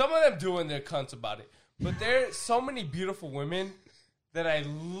 Some of them do and they're cunts about it. But there's so many beautiful women that I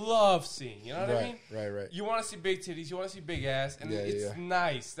love seeing. You know what I mean? Right. You want to see big titties, you want to see big ass, and it's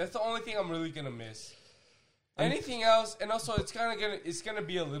nice. That's the only thing I'm really gonna miss. Anything else, and also it's gonna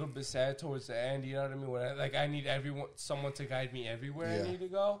be a little bit sad towards the end. You know what I mean? When I need someone to guide me everywhere I need to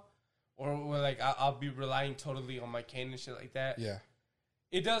go, or where like I'll be relying totally on my cane and shit like that. Yeah.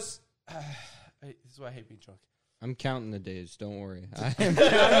 It does. This is why I hate being drunk. I'm counting the days. Don't worry. I am counting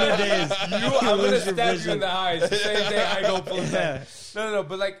the days. I'm gonna stab you in the eyes the same day I go pull that. No.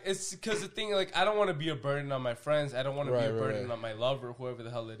 But like, it's because the thing, like, I don't want to be a burden on my friends. I don't want to be a burden on my lover, whoever the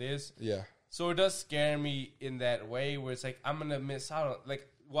hell it is. Yeah. So it does scare me in that way, where it's like I'm gonna miss out on, like,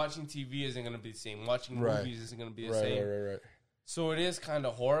 watching TV isn't gonna be the same. Watching movies isn't gonna be the same. Right. So it is kind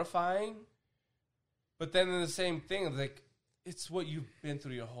of horrifying. But then in the same thing, like, it's what you've been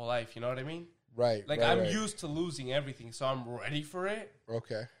through your whole life. You know what I mean? Right. Like, I'm used to losing everything, so I'm ready for it.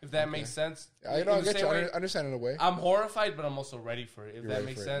 Okay. If that makes sense. I get you. I understand in a way. I'm horrified, but I'm also ready for it, if that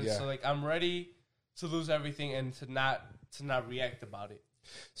makes sense. Yeah. So, like, I'm ready to lose everything and to not react about it.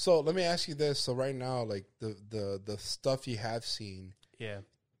 So let me ask you this. So right now, like, the stuff you have seen, Yeah.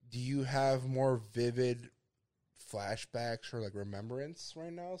 do you have more vivid flashbacks or, like, remembrance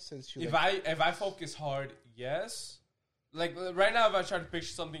right now since you... If I focus hard, yes. Like, right now, if I try to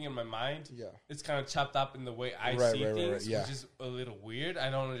picture something in my mind, it's kind of chopped up in the way I see things, which is a little weird. I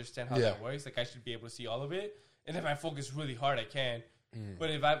don't understand how that works. Like, I should be able to see all of it. And if I focus really hard, I can. But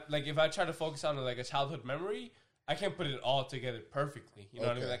if I try to focus on, like, a childhood memory, I can't put it all together perfectly. You know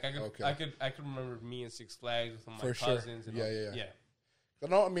what I mean? Like, I could remember me in Six Flags with my cousins. And yeah.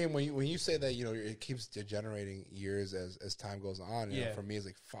 No, I mean, when you say that, you know, it keeps degenerating years as time goes on. You know, for me, it's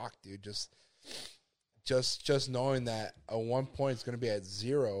like, fuck, dude, just knowing that at one point it's going to be at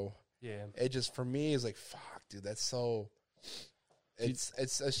 0. Yeah. It just, for me, is like, fuck, dude, that's so...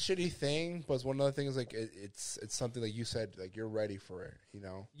 it's a shitty thing, but it's one of the things like it's something like you said, like you're ready for it, you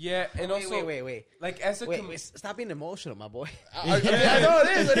know. Yeah, and also wait. Like as a Stop being emotional, my boy. I know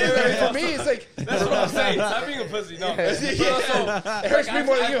it is. I mean, for me, it's like that's what I'm saying. Stop being a pussy. No, but also, it hurts me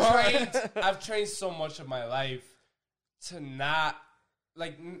more than you, huh? I've trained so much of my life to not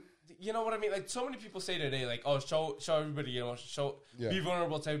like. You know what I mean? Like so many people say today, like, "Oh, show everybody your emotions, be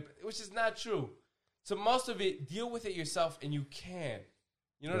vulnerable," which is not true. So most of it, deal with it yourself, and you can.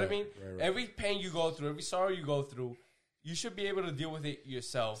 You know what I mean? Right. Every pain you go through, every sorrow you go through, you should be able to deal with it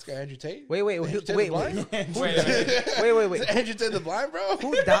yourself. This guy Andrew Tate. Wait. Wait. Wait. Is Andrew Tate the blind, bro?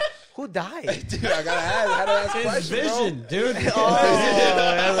 Who died? Dude, I gotta ask. How to ask questions, Vision, bro? dude.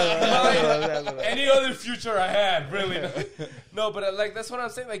 Any other future I had, really. No, but like that's what I'm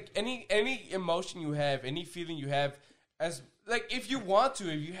saying. Like any emotion you have, any feeling you have, as like if you want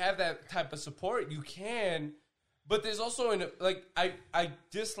to, if you have that type of support, you can. But there's also I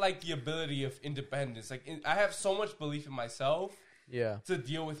dislike the ability of independence. Like I have so much belief in myself. Yeah. To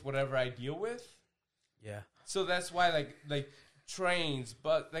deal with whatever I deal with. Yeah. So that's why like trains,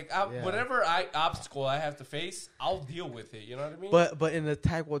 but like whatever obstacle I have to face, I'll deal with it. You know what I mean? But in the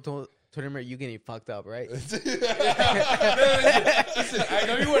Taekwondo tournament, you getting fucked up, right? Listen, I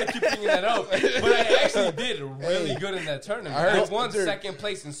know you want to keep bringing that up, but I actually did really good in that tournament. I won second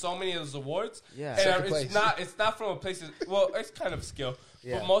place in so many of those awards. Yeah, and it's not from a place. Well, it's kind of skill,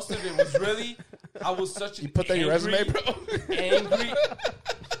 but most of it was really. I was such an put that in your resume, bro. Angry.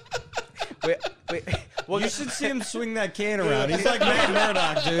 Wait. Well, you should see him swing that cane around. He's like Matt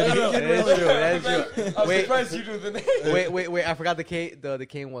Murdock, dude. That's true. I'm surprised you do the name. Wait. I forgot the cane. The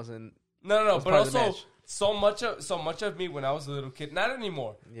cane wasn't. No. But also, so much of me when I was a little kid. Not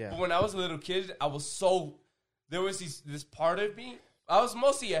anymore. Yeah. But when I was a little kid, I was so. There was this part of me. I was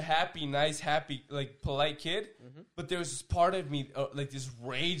mostly a happy, like polite kid. Mm-hmm. But there was this part of me, like this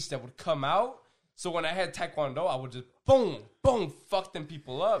rage that would come out. So when I had Taekwondo, I would just boom, fuck them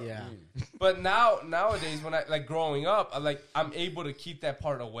people up. Yeah. But nowadays, when I like growing up, I'm able to keep that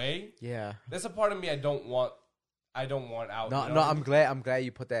part away. Yeah. That's a part of me I don't want out. No, you know? I'm glad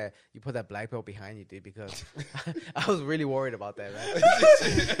you put that black belt behind you, dude, because I was really worried about that, man.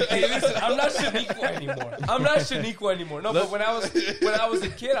 Hey, listen, I'm not Shaniqua anymore. No, but when I was a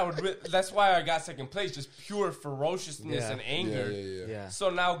kid, that's why I got second place, just pure ferociousness and anger. Yeah. So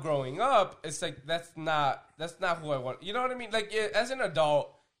now growing up, it's like that's not who I want. You know what I mean? Like as an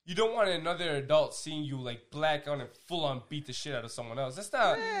adult, you don't want another adult seeing you like black on and full on beat the shit out of someone else. That's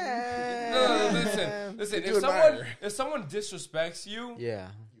not. No, listen. If someone disrespects you,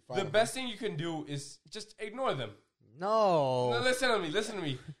 the best thing you can do is just ignore them. No, listen to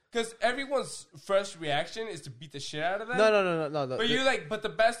me. Because everyone's first reaction is to beat the shit out of them. No. But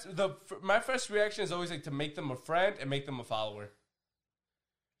my first reaction is always like to make them a friend and make them a follower.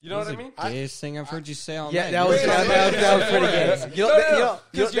 You know what I mean? Gayest thing I've heard you say all night. Yeah, that was pretty gay.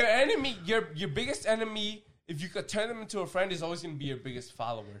 Because your enemy, your biggest enemy, if you could turn them into a friend, is always going to be your biggest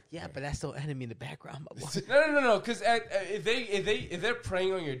follower. Yeah, but that's still enemy in the background, my boy. No. Because if they're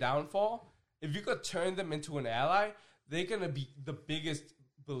preying on your downfall, if you could turn them into an ally, they're going to be the biggest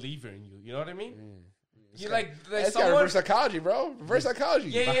believer in you. You know what I mean? You like that's someone, reverse psychology, bro. Reverse psychology.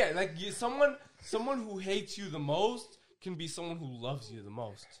 Yeah. Like someone who hates you the most can be someone who loves you the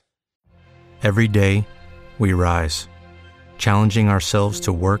most. Every day, we rise, challenging ourselves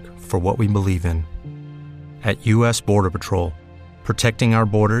to work for what we believe in. At U.S. Border Patrol, protecting our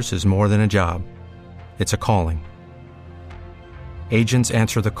borders is more than a job. It's a calling. Agents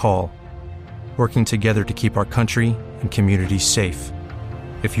answer the call, working together to keep our country and communities safe.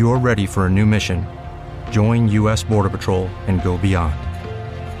 If you're ready for a new mission, join U.S. Border Patrol and go beyond.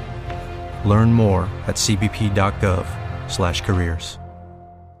 Learn more at cbp.gov/careers.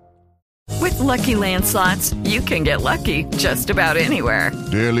 With Lucky Land Slots, you can get lucky just about anywhere.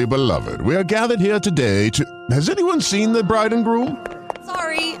 Dearly beloved, we are gathered here today to... Has anyone seen the bride and groom?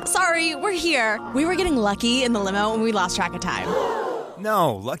 Sorry, we're here. We were getting lucky in the limo and we lost track of time.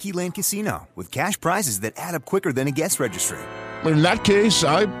 No, Lucky Land Casino, with cash prizes that add up quicker than a guest registry. In that case,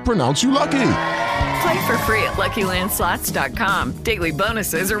 I pronounce you lucky. Play for free at LuckyLandSlots.com. Daily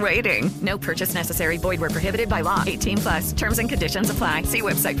bonuses are waiting. No purchase necessary. Void where prohibited by law. 18+. Terms and conditions apply. See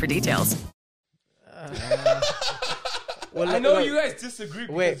website for details. Well, I know you guys disagree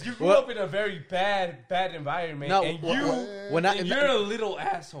because you grew up in a very bad environment, and you're a little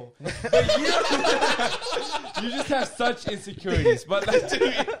asshole. But you just have such insecurities. But like,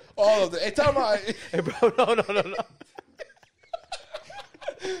 all of it. Hey, tell me, hey, bro, no.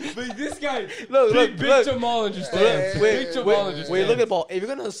 But this guy, Look, Big Jamal understands. Big Jamal understands. Wait, look at the ball. If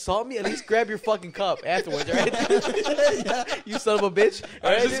you're gonna assault me, at least grab your fucking cup afterwards, right? You son of a bitch.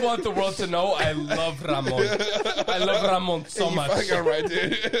 I Right? just want the world to know I love Ramon. I love Ramon so You much. fucking right,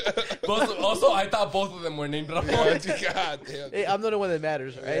 dude. Also, I thought both of them were named Ramon. God damn. Hey, I'm the only one that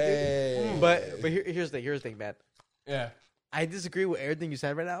matters, right? Hey. Dude? But here's the thing, man. Yeah. I disagree with everything you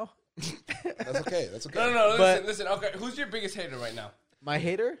said right now. That's okay. That's okay. No, But- listen. Okay, who's your biggest hater right now? My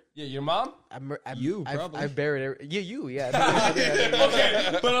hater? Yeah, your mom? I buried you, yeah.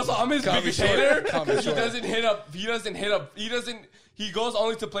 Okay, but also I'm his biggest hater. Comment short. He goes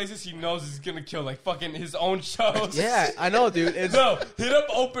only to places he knows he's gonna kill, like fucking his own shows. Yeah, I know, dude. It's, No, hit up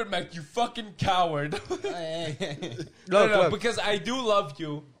Open Mac, you fucking coward. No, because I do love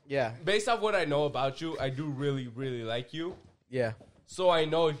you. Yeah, Based off what I know about you, I do really, really like you. yeah. So I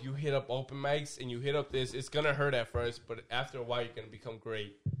know if you hit up open mics and you hit up this, it's gonna hurt at first, but after a while you're gonna become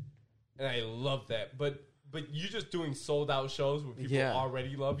great. And I love that. But you just doing sold out shows where people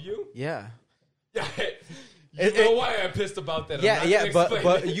already love you. Yeah. Yeah. You know why I'm pissed about that.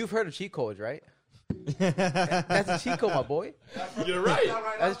 But you've heard of cheat codes, right? That's a cheat code, my boy. You're right.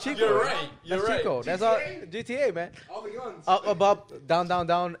 That's a cheat You're code. right. You're That's right. cheat code. That's all. GTA, man. All the guns. Up,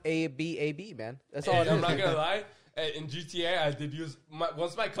 down, A, B, man. That's all. And it I'm is. not gonna lie. In GTA, I did use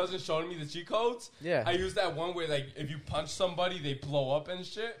once my cousin showed me the cheat codes. Yeah. I used that one where like if you punch somebody, they blow up and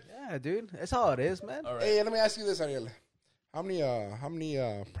shit. Yeah, dude. That's all it is, man. All right. Hey, let me ask you this, Ariel. How many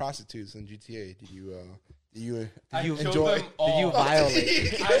prostitutes in GTA did you enjoy? Them all. Did you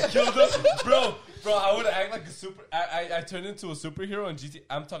violate? I killed them, bro. I would act like a super. I turned into a superhero in GTA.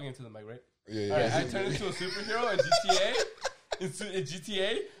 I'm talking into the mic, right? Yeah. All right, I turned into a superhero in GTA. In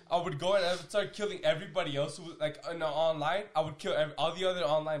GTA, I would go and I would start killing everybody else who was like online. I would kill all the other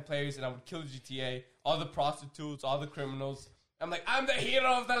online players, and I would kill GTA, all the prostitutes, all the criminals. I'm like, I'm the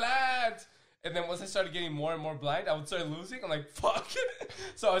hero of the land. And then once I started getting more and more blind, I would start losing. I'm like, fuck.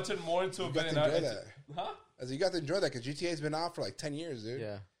 So I turned more into a villain. Huh? As you got to enjoy that because GTA's been out for like 10 years, dude.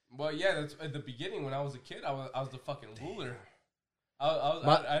 Yeah. Well, yeah. That's at the beginning when I was a kid. I was the fucking ruler.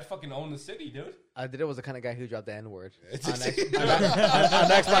 I fucking owned the city, dude. I did it was the kind of guy who dropped the N word on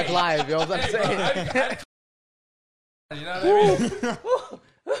Xbox Live. You know what I'm saying? You know what I mean?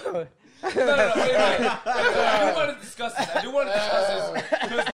 No, wait. I do want to discuss this.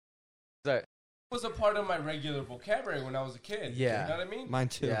 Because Sorry. it was a part of my regular vocabulary when I was a kid. Yeah. You know what I mean? Mine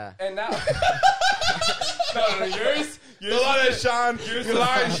too. Yeah. And now... No, yours You're lying, Sean. You're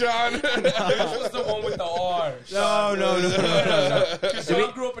lying, Sean. Yours was the one with the R. No. Because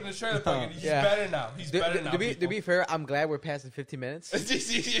Sean grew up in the trailer park and he's better now. He's better now. To be fair, I'm glad we're past the 15 minutes.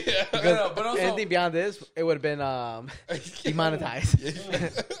 Yeah. Because but also, anything beyond this, it would have been demonetized.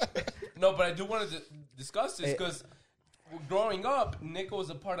 no, but I do want to discuss this because growing up, Nico was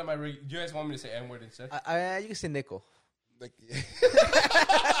a part of my. Do you guys want me to say N-word instead? You can say nickel. Like, Okay,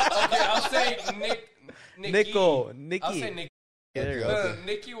 I'll say Nikki. Nickel. Nikki. I'll say Nikki. Yeah, there you go. No,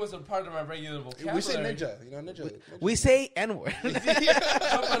 Nikki was a part of my regular vocabulary. we say ninja. You know, ninja. We say N-word. No,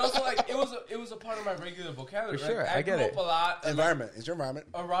 but also like it was a part of my regular vocabulary. For sure, Like, I get grew it. up a lot. Environment. It's your environment.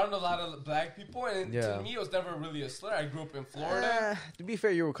 Around a lot of black people, and to me, it was never really a slur. I grew up in Florida. To be fair,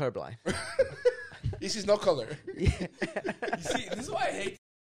 you were colorblind. He sees no color. You see, this is why I hate.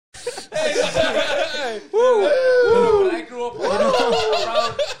 But I grew up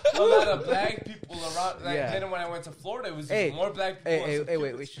around a lot of black people around. Like, then when I went to Florida, it was more black people.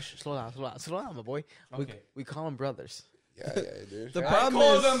 Wait, slow down, my boy. Okay. We call them brothers. Yeah, dude. The I problem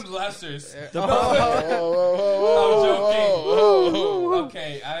call is them lessers. Whoa. I'm joking.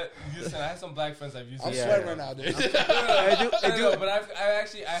 Okay, I have some black friends I've used. I'm it. sweating right now, dude. I do, but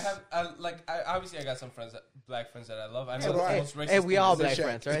obviously I got some friends, black friends that I love. I know the most racist. Hey, we all things.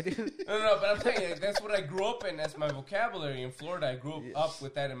 black friends, right? No, but I'm saying that's what I grew up in. That's my vocabulary in Florida. I grew up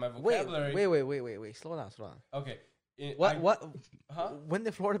with that in my vocabulary. Wait. Slow down. Okay. What? Huh? When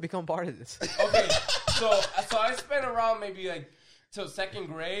did Florida become part of this? Okay. So I spent around maybe like till second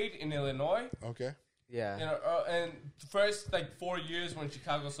grade in Illinois. Okay. Yeah. You know, and first like 4 years were in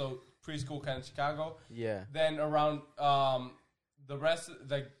Chicago, so preschool kind of Chicago. Yeah. Then around the rest,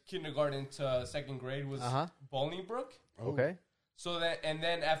 like kindergarten to second grade was Bolingbrook. Okay. So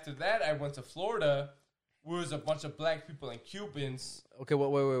then after that, I went to Florida, where was a bunch of black people and Cubans. Okay.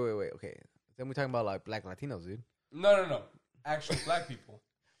 Wait. Okay. Then we're talking about like black Latinos, dude. No. Actual black people.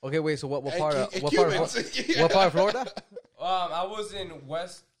 Okay. Wait. So what part of Cubans. what part of Florida? I was in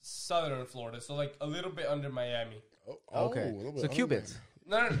southern Florida, so like a little bit under Miami. Okay. So Cubans.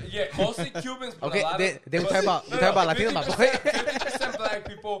 No, yeah, mostly Cubans. But Okay. a lot Then we talk about Latinos, my boy. 50% black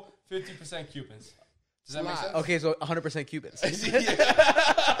people, 50% Cubans. Does that make sense? Okay, so 100% Cubans. Stop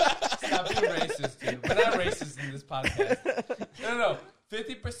being racist, dude. We're not racist in this podcast. No.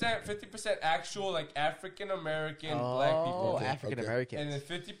 50% actual, like, African American black people. Oh, African Americans. And then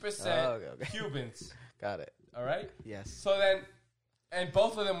 50% Cubans. Got it. All right? Yes. So then, and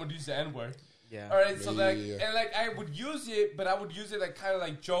both of them would use the N-word. Yeah. All right, so and like I would use it, but I would use it like kind of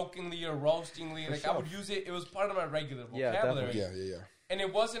like jokingly or roastingly. Like I would use it. It was part of my regular vocabulary. Yeah. And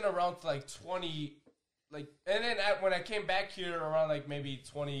it wasn't around to like 20, like, and then when I came back here around like maybe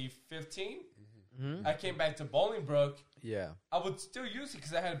 2015, I came back to Bolingbrook. Yeah. I would still use it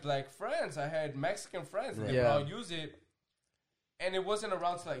because I had black friends, I had Mexican friends, and they would Yeah. all use it. And it wasn't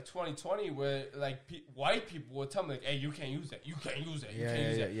around to like 2020 where like white people would tell me like, "Hey, you can't use that. You can't use that. You can't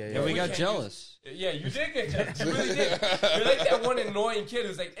use that." Yeah, we got jealous. Yeah, you did get jealous. You really did. You're like that one annoying kid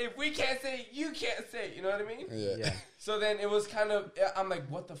who's like, "If we can't say it, you can't say it." You know what I mean? Yeah. So then it was kind of, I'm like,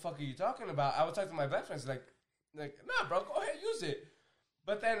 "What the fuck are you talking about?" I would talk to my black friends like, "Nah, bro, go ahead, use it."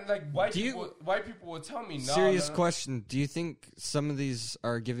 But then like white people would tell me, "No." Serious question: do you think some of these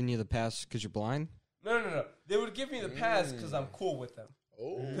are giving you the pass because you're blind? No. They would give me the pass because I'm cool with them.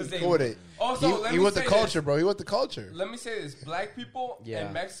 Because they cool with it. Also, he with the culture, bro. He with the culture. Let me say this: black people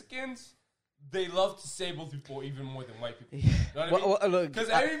and Mexicans, they love disabled people even more than white people. You know what I mean? Because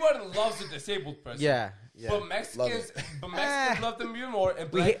everyone loves a disabled person. Yeah. But Mexicans love them even more, and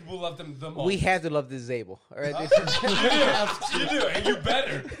black people love them the most. We have to love the disabled. All right. You do, and you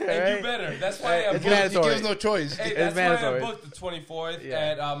better, That's why I'm He gives no choice. Hey, that's why I booked the 24th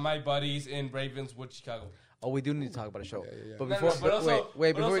at my buddies in Ravenswood, Chicago. Oh, we do need to talk about a show. But No, before, but also,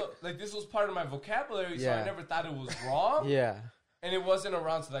 wait, but before, also, like this was part of my vocabulary, so I never thought it was wrong. Yeah. And it wasn't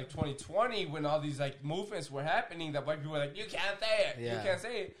around to like 2020 when all these like movements were happening that white people were like, "You can't say it. Yeah. You can't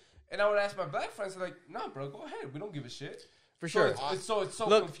say it." And I would ask my black friends, like, "No, bro, go ahead. We don't give a shit." For sure. It's so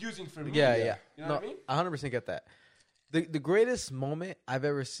Look, confusing for me. Yeah. You know what I mean? 100% get that. The greatest moment I've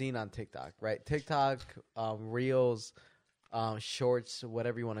ever seen on TikTok, right? TikTok, Reels, Shorts,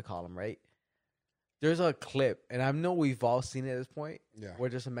 whatever you want to call them, right? There's a clip, and I know we've all seen it at this point, where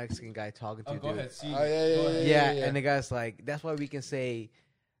there's a Mexican guy talking to a dude. Go ahead, see. Yeah, and the guy's like, that's why we can say,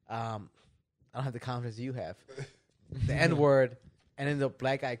 I don't have the confidence you have. The N-word, and then the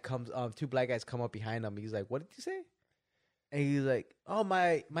black guy comes, two black guys come up behind him. He's like, what did you say? And he's like, oh,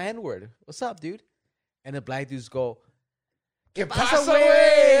 my N-word. What's up, dude? And the black dudes go, Que pasa,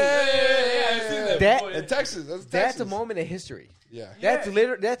 güey? That in Texas. That's a moment in history. Yeah. That's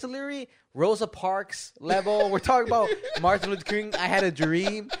literally Rosa Parks level. We're talking about Martin Luther King. I had a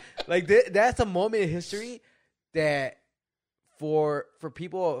dream. Like that's a moment in history that for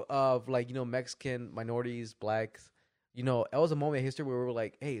people of like, you know, Mexican minorities, blacks, you know, it was a moment in history where we were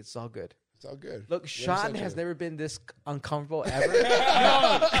like, hey, it's all good. It's all good. Look, Sean has never been this uncomfortable ever.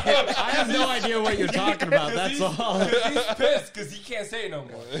 I have no idea what you're talking about. That's all. He's pissed because he can't say it no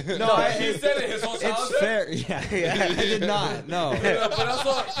more. No, he said it his whole childhood. It's fair. Yeah. I did not. No. But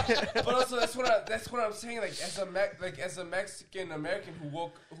also, that's what I'm saying. Like as a Mexican American who grew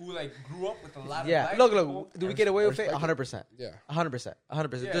up with a lot of black people. Look. Do we get away with it? 100%. Yeah. 100%.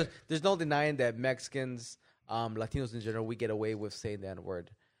 Yeah. There's no denying that Mexicans, Latinos in general, we get away with saying the N-word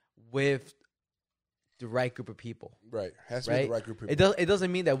with the right group of people. Right. Has to be the right group of people. It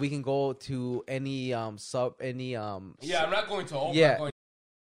doesn't mean that we can go to any Yeah, I'm not going to open. Yeah.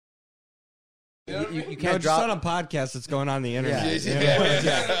 You can't just drop on a podcast that's going on the internet.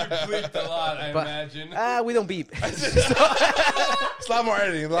 Yeah. Bleeped a lot, I imagine. We don't beep. It's a lot more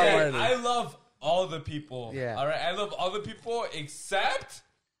editing. I love all the people. Yeah. All right. I love all the people except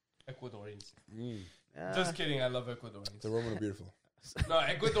Ecuadorians. Just kidding. I love Ecuadorians. The women are beautiful. No,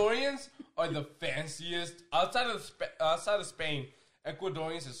 Ecuadorians are the fanciest outside of Spain.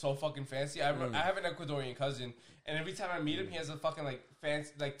 Ecuadorians are so fucking fancy. I have an Ecuadorian cousin, and every time I meet him, he has a fucking like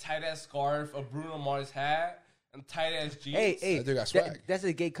fancy, like tight ass scarf, a Bruno Mars hat, and tight ass jeans. Hey, That dude got swag. that's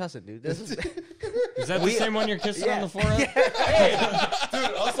a gay cousin, dude. Is that the same one you're kissing on the forehead? Hey,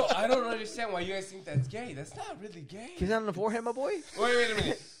 dude. Also, I don't understand why you guys think that's gay. That's not really gay. Kissing on the forehead, my boy. Wait a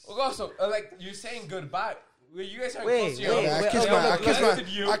minute. Also, like you're saying goodbye. You guys are Wait, close to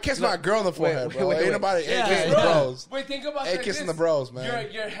your I kiss my girl on the forehead, bro. Ain't nobody kissing the bro. bros. Wait, think about Ain't like kissing this. the bros, man.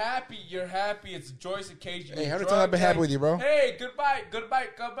 You're happy. It's a joyous occasion. Hey, how many You're times I've been drunk, happy with you, bro? Hey, goodbye,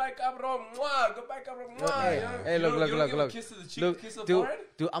 cabrón. Mwah, goodbye, cabrón. Mwah. Hey, You don't give a look. kiss to the cheek, Look, kiss to the dude,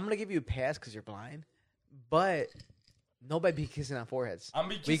 forehead? I'm gonna give you a pass because you're blind, but nobody be kissing on foreheads.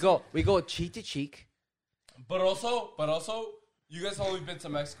 We go cheek to cheek. But also, you guys only been to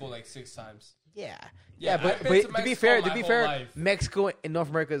Mexico like 6 times. Yeah. Yeah, but, I've been but to to be Mexico fair, my whole life. Mexico and North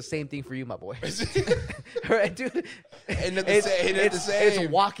America is the same thing for you, my boy. Right, dude? Ain't it the same? Ain't it the It's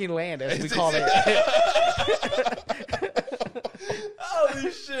same? walking land, as we call it.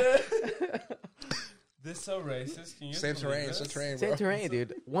 Holy shit. This is so racist. Can you Same believe terrain, this? same terrain, Same bro. terrain,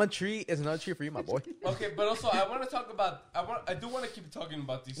 dude. One tree is another tree for you, my boy. Okay, but also I want to talk about. I do want to keep talking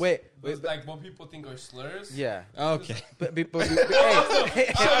about these. Wait, like what people think are slurs. Yeah. Okay. But hey,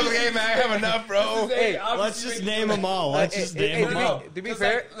 Okay, man, I have enough, bro. Hey, Let's just name them all. Let's just name them all. to be 'Cause,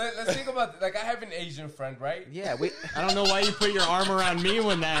 fair, like, let's think about like I have an Asian friend, right? yeah, we. I don't know why you put your arm around me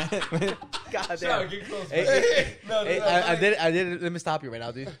when that. God No, damn. get close. Hey, no, hey, no, I like- did. Let me stop you right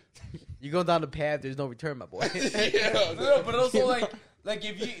now, dude. You're going down the path. There's no return, my boy. No, but also like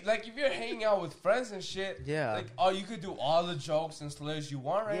if you're hanging out with friends and shit, Yeah. like you could do all the jokes and slurs you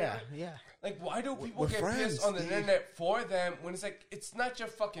want right Yeah, now. yeah. Like why do people We're get friends, pissed on the dude. internet for them when it's like it's not your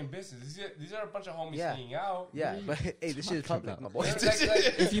fucking business? These are a bunch of homies Yeah. hanging out. Yeah, but hey, this shit is public, my boy. Like,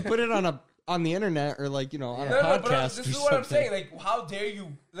 If you put it on the internet or like on a no, podcast but this or is what I'm something. saying. Like, how dare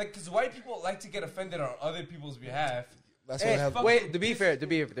you? Like, because white people like to get offended on other people's behalf. That's Hey, what happened. wait, to be fair,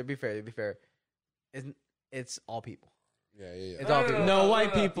 it's all people. Yeah, yeah, yeah. It's all people. No,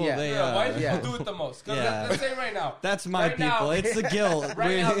 white people, Yeah. they, No, white people yeah. do it the most. 'Cause Yeah. let's say right now. That's my Right now- people. It's the guilt.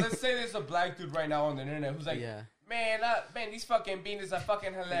 Right now, We- let's say there's a black dude right now on the internet who's like, Yeah. man, these fucking beaners are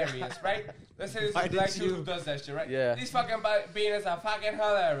fucking hilarious, right? Let's say there's Why a black did dude you- who does that shit, right? Yeah. These fucking beaners are fucking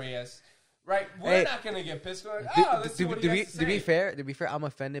hilarious, right? We're Hey. not gonna get pissed. We're like, let's see what he has to be say. to be fair, I'm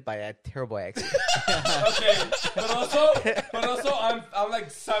offended by that terrible accent. Okay, but also, I'm like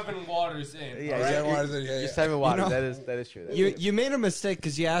 7 waters in. Yeah, all right? yeah, you're 7 waters. That is true. You made a mistake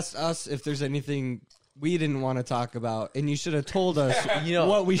because you asked us if there's anything we didn't want to talk about, and you should have told us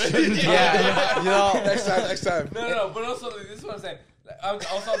what we shouldn't talk about. Yeah, Next time. No, but also like, this is what I'm saying. I'm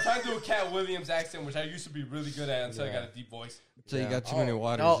trying to do a Cat Williams accent, which I used to be really good at until I got a deep voice. So you got too many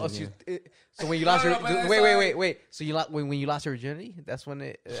waters. Oh, in you. so when you lost No, your but that's wait. So you when you lost your virginity, that's when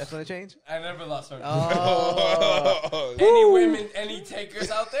it changed. I never lost her. Oh, Any women, any takers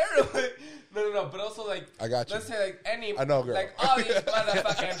out there? No. But also, like, I got you. Let's say, like, any, I know, girl. like, all these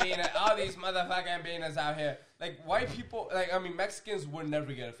motherfucking beaners out here. Like, white people, like, I mean, Mexicans would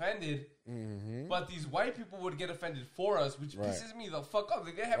never get offended, but these white people would get offended for us, which pisses me the fuck off.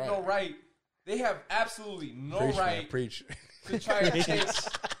 Like, they have no right. They have absolutely no Preach, right man, preach. to try and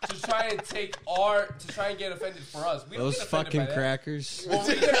get offended for us. We don't Those get offended fucking by that. crackers. Well,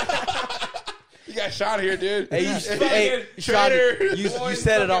 we get, You got shot here, dude. hey, Fucking Sean, traitor. you boy,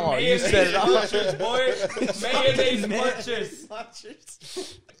 said it fucking all. You said it all. munchers, boy. Mayonnaise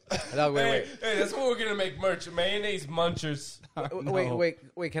munchers. No, wait. Hey, that's what we're gonna make merch. Mayonnaise munchers.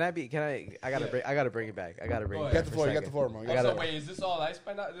 Wait. Can I? I gotta bring it back. I gotta bring it Get back. the floor, you got the floor, man. I gotta- So wait, is this all ice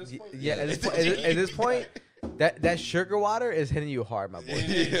by now? At this point? Yeah, at this point, that sugar water is hitting you hard, my boy. It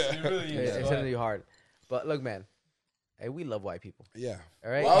is. It really is. It's Go hitting ahead. you hard. But look, man, hey, we love white people. Yeah.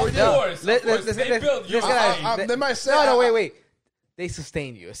 All right. Well, of course. Let- Of course. let's- They let's- build your let's- society. They might say. No, wait. They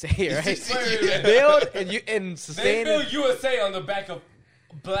sustain USA, right? Wait. Build and They sustain. build USA on the back of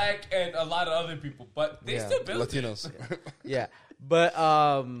black and a lot of other people, but they Yeah. still build Latinos. Yeah, but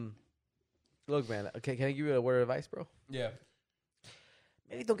look, man. Okay, can I give you a word of advice, bro? Yeah.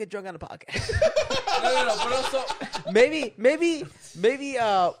 Maybe don't get drunk on the podcast. No. But also, maybe maybe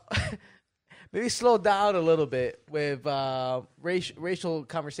slow down a little bit with racial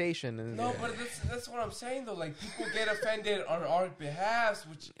conversation. And, no, but that's what I'm saying though. Like people get offended on our behalves,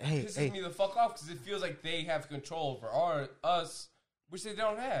 which pisses me the fuck off because it feels like they have control over us, which they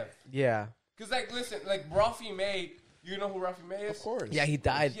don't have. Yeah. Because like, listen, like Rafi May. You know who Rafi May is? Of course. Yeah, he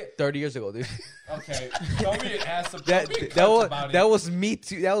died 30 years ago, dude. Okay, don't be an ass about that was Me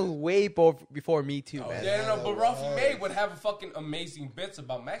Too. That was way before Me Too, man. Yeah, no, but Rafi May would have fucking amazing bits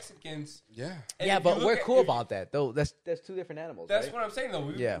about Mexicans. Yeah. And Yeah, if but you we're look cool at- about that, though. That's two different animals. That's right? what I'm saying,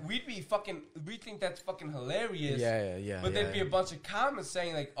 though. Yeah. We'd be fucking. We think that's fucking hilarious. Yeah. But there'd be a bunch of comments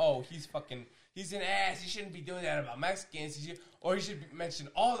saying like, "Oh, he's an ass. He shouldn't be doing that about Mexicans. He should mention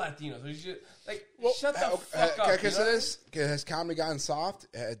all Latinos. Or he should shut the fuck up." Can I say this? Has comedy gotten soft?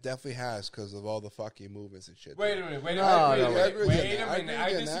 It definitely has because of all the fucking movements and shit. Wait a minute. Wait No, a no, minute. wait. I agree with Wait you on a that. minute. I I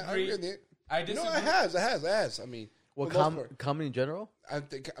agree with that. I agree disagree. with it. I disagree. No, it has. I mean, Well, for the most part. comedy in general. I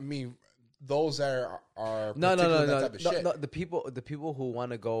mean, those that are No. particular that type of shit. No, the people who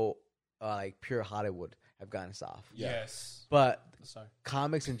want to go like pure Hollywood have gotten soft. Yes. But Sorry.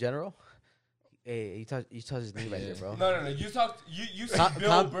 comics in general, hey, you touch his knee right there, bro. No. You see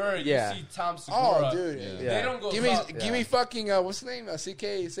Bill Burr. yeah. You see Tom Segura. Oh, dude. Yeah. They don't go. Give me fucking what's the name? CK.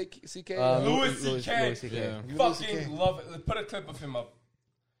 Louis C.K. Louis C.K. Yeah. Fucking love it. Put a clip of him up.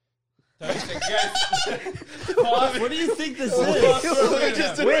 36. Yes. Pause. What do you think this Pause.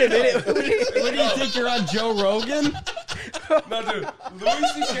 is? Wait a minute. What do you think you're on Joe Rogan? No, dude. Louis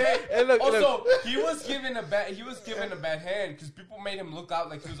C.K. Hey, look, also, he was given a bad hand because people made him look out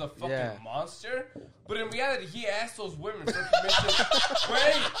like he was a fucking monster. But in reality, he asked those women for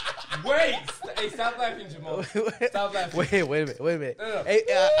permission. Wait. Hey, stop laughing, Jamal. Stop laughing. Wait a minute. No. Hey,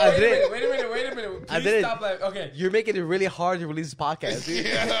 Wait a minute. Please stop laughing. Okay. You're making it really hard to release this podcast, dude.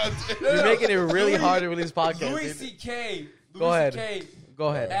 No. You're making it really hard to release this podcast. Louis dude. C.K. Go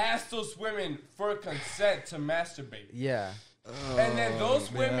ahead. Asked those women for consent to masturbate. Yeah. And then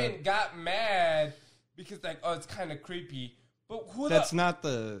those women got mad because like, oh, it's kind of creepy. But not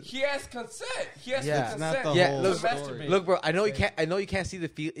the. He asked consent. He asked for That's consent. not the whole look, story. Look, bro. I know you can't. I know you can't see the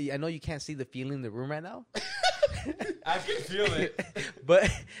feel. I know you can't see the feeling in the room right now. I can feel it. But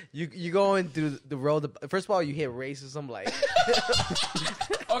you going through the road. First of all, you hit racism like.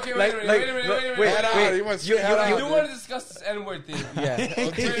 Okay, wait a minute. You do want to discuss this N-word thing? Yeah.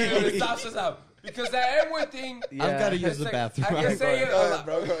 Okay, stop this out. Because that N-word thing, Yeah. I've got to use the bathroom. I can say it a lot.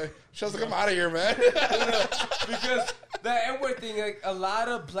 Bro, Shell's like, I'm out of here, man. Because that N-word thing, like a lot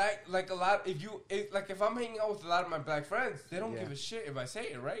of black, if I'm hanging out with a lot of my black friends, they don't give a shit if I say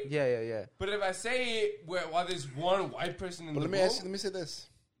it, right? Yeah. But if I say it while there's one white person in the room, let me say this.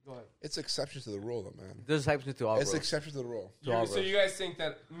 Go ahead. It's exceptions to the rule, though, man. There's exceptions to all It's rules. exceptions to the rule. So you guys think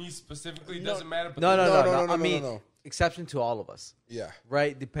that me specifically doesn't matter? But No. I mean, exception to all of us. Yeah.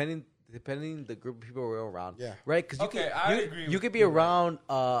 Right. Depending the group of people we're around. Yeah. Right. Because I agree. You could be around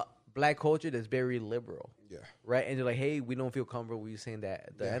black culture that's very liberal. Yeah. Right. And they're like, hey, we don't feel comfortable with you saying the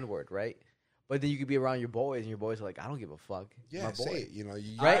N-word. Right. But then you could be around your boys, and your boys are like, I don't give a fuck. Yeah, my boy. say it. You know,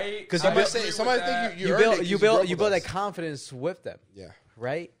 right? Because somebody think you build that confidence with them. Yeah.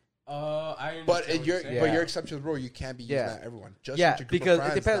 Right. But your exception to the rule, you can't be using that everyone. Just because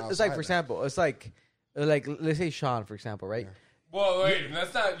it depends. It's like, for example, it's like let's say Sean, for example, right? Yeah. Well, wait,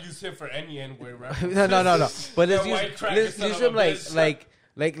 let's not use him for any N-word, right? No. But let's use him like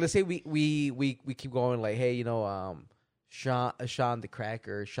let's say we keep going like, hey, you know, Sean the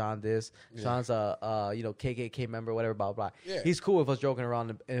cracker, Sean this, Sean's KKK member, whatever, blah blah. Yeah. He's cool with us joking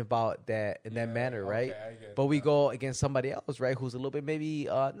around about that in that manner, right? But we go against somebody else, right, who's a little bit maybe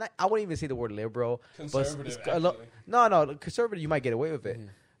I wouldn't even say the word liberal, conservative. No, conservative. You might get away with it,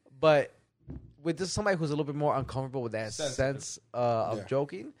 but with this somebody who's a little bit more uncomfortable with that sense of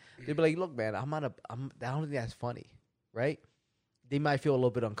joking, they'd be like, look, man, I don't think that's funny, right? They might feel a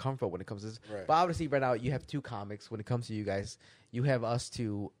little bit uncomfortable when it comes to this. Right. But obviously right now you have two comics when it comes to you guys. You have us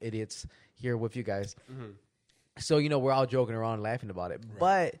two idiots here with you guys. Mm-hmm. So, you know, we're all joking around and laughing about it.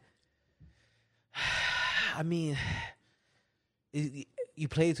 Right. But, I mean, you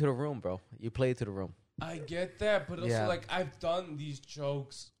play it to the room, bro. You play it to the room. I get that, but also, like, I've done these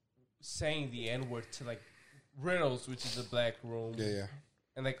jokes saying the N-word to, like, Riddles, which is a black room. Yeah.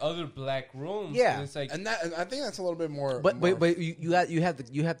 And like other black rooms, yeah, and it's like, and I think that's a little bit more. But you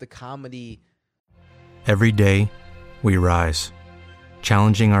have the comedy. Every day, we rise,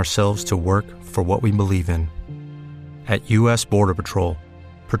 challenging ourselves to work for what we believe in. At U.S. Border Patrol,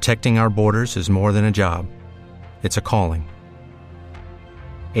 protecting our borders is more than a job; it's a calling.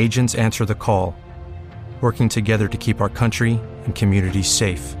 Agents answer the call, working together to keep our country and communities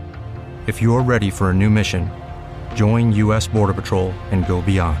safe. If you're ready for a new mission, join U.S. Border Patrol and go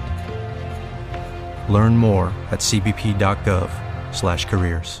beyond. Learn more at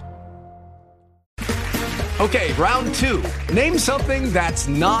cbp.gov/careers. Okay, round two. Name something that's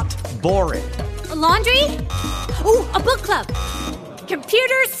not boring. A laundry? Ooh, a book club.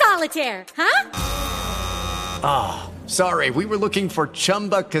 Computer solitaire, huh? Ah, sorry, we were looking for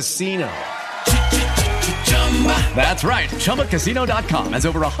Chumba Casino. That's right. ChumbaCasino.com has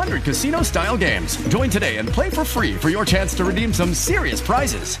over 100 casino-style games. Join today and play for free for your chance to redeem some serious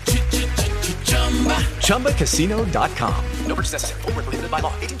prizes. ChumbaCasino.com. No purchase necessary. Void where prohibited by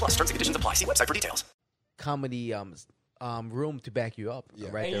law. 18+ terms and conditions apply. See website for details. Comedy room to back you up. Yeah.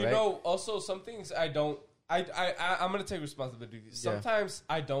 Right. And you know, also some things I'm gonna take responsibility. Sometimes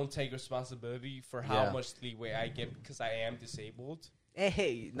I don't take responsibility for how much leeway I get because I am disabled.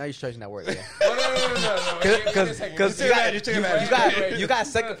 Hey, now you're stretching that word. Yeah. No. Because you got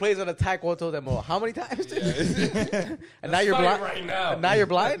second place on the Taekwondo demo. How many times? Yeah. And now you're blind. Right now. And now you're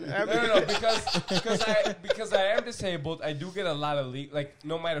blind. No. Because I am disabled. I do get a lot of like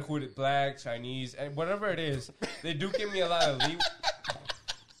no matter who it is, black, Chinese, and whatever it is, they do give me a lot of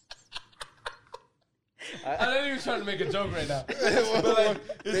I'm not even trying to make a joke right now, but like,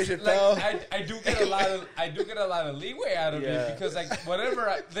 I do get a lot of leeway out of it because like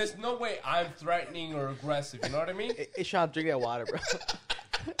whatever, there's no way I'm threatening or aggressive. You know what I mean? Hey, Sean, drink that water, bro.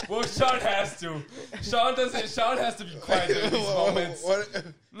 Well, Sean has to. Sean has to be quiet during these moments.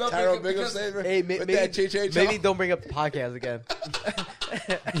 No, Tyrone Bigham said, hey, maybe don't bring up the podcast again.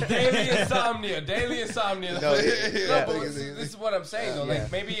 Daily insomnia. No, this is what I'm saying though. Like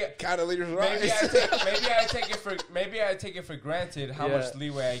maybe kind of leaders right. Maybe I take it for granted how much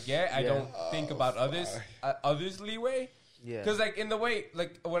leeway I get. I don't think about others' leeway. Yeah. Because like in the way,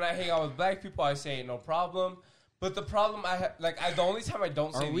 like when I hang out with black people, I say no problem. But the problem I have, like, the only time I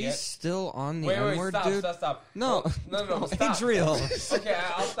don't say Are we still on the N-word, stop, dude? Stop. No, stop. It's real. Okay,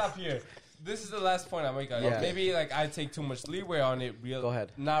 I'll stop here. This is the last point I'm making. Yeah. Maybe, like, I take too much leeway on it. Go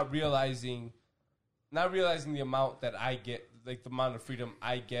ahead. Not realizing the amount that I get, like, the amount of freedom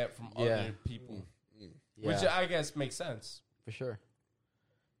I get from other people. Which I guess makes sense. For sure.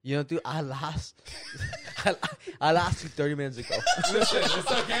 You know, dude, I lost you 30 minutes ago. Listen,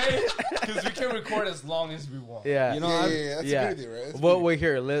 it's okay because we can record as long as we want. Yeah, you know, that's good idea, right? Well, we're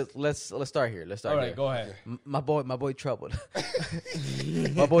here. Let's start here. All right, go ahead. My boy troubled.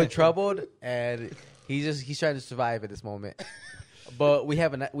 My boy troubled, and he's trying to survive at this moment. But we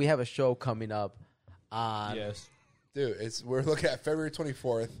have a show coming up. Dude, we're looking at February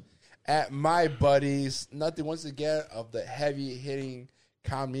 24th at My Buddies. Nothing once again of the heavy hitting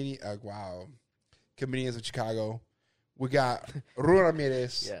comedians of Chicago. We got Ru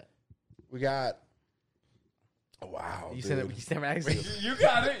Ramirez. Yeah. We got He's sitting right next to you. You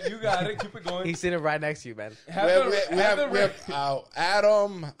got it. Keep it going. He's sitting right next to you, man. We have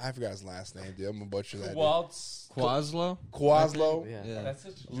Adam. I forgot his last name, dude. I'm gonna butcher that. Quaslow. Yeah. That's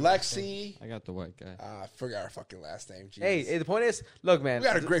Lexi. I got the white guy. I forgot her fucking last name. Jesus. Hey, the point is, look, man. We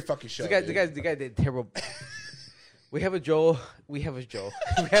got a great fucking show. The guy did terrible. We have a Joe.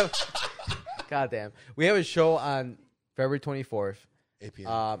 Goddamn. We have a show on February 24th. 8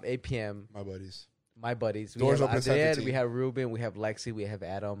 p.m. 8 p.m. My buddies. Doors open at 7:15. We have Ruben. We have Lexi. We have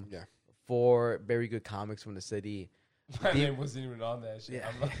Adam. Yeah. 4 very good comics from the city. My name wasn't even on that shit.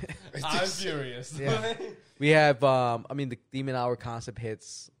 Yeah. I'm furious. Yeah. We have, the Demon Hour concept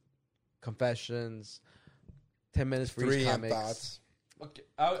hits, Confessions, 10 minutes for each comics. Thoughts. Okay,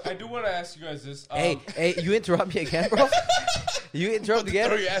 I do want to ask you guys this. Hey, you interrupt me again, bro? You interrupt again?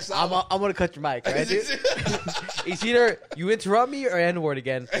 I'm going to cut your mic, right, dude? It's either you interrupt me or N-word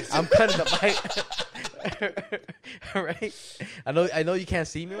again. I'm cutting the mic. All right? I know you can't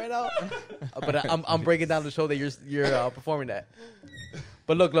see me right now, but I'm breaking down the show that you're performing at.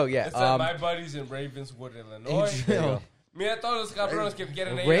 But look, yeah. It's at My Buddies in Ravenswood, Illinois. Mira todos los cabrones que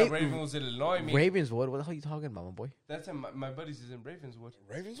quieren ir a Ravenswood, Illinois. Ravenswood? What the hell are you talking about, my boy? That's My Buddies is in Ravenswood.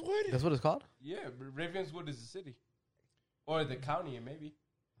 Ravenswood? That's what it's called? Yeah, Ravenswood is the city. Or the county, maybe.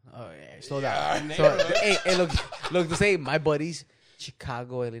 Oh, yeah. Slow down. Hey, look, to say My Buddies,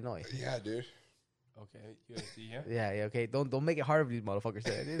 Chicago, Illinois. Yeah, dude. Okay, you see here? Yeah, okay. Don't make it hard for these motherfuckers.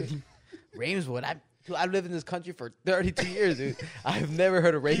 Ravenswood, I've lived in this country for 32 years, dude. I've never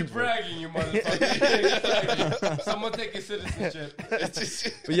heard of Ravenswood. Keep bragging, you motherfucker. Someone take your citizenship.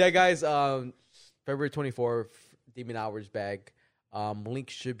 But yeah, guys, February 24th, Demon Hours bag. Link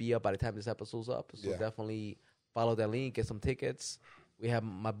should be up by the time this episode's up. So definitely follow that link, get some tickets. We have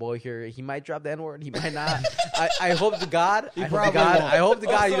my boy here. He might drop the N-word. He might not. I hope to God. I hope to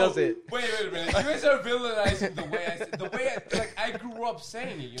God he does it. Wait a minute. You guys are villainizing the way I grew up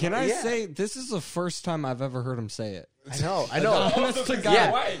saying it. Can I say this is the first time I've ever heard him say it? I know. Honest to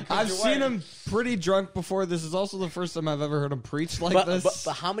God, I've seen him pretty drunk before. This is also the first time I've ever heard him preach like this.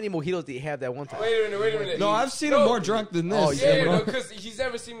 But how many mojitos did he have that one time? Wait a minute. No, I've seen him more drunk than this. Oh, yeah, because he's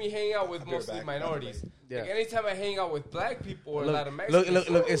never seen me hang out with mostly minorities. Yeah. Like anytime I hang out with black people or a lot of Mexicans.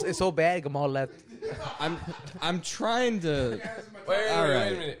 Look, it's so bad. Gamal left. I'm trying to. Wait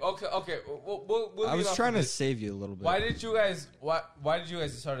a minute. Okay. We'll I was trying to save you a little bit. Why did you guys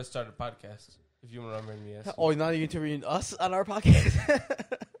decide to start a podcast? If you remember me asking. Oh, now you're interviewing us on our podcast?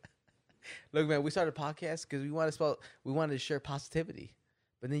 Look, man, we started a podcast because we wanted to share positivity.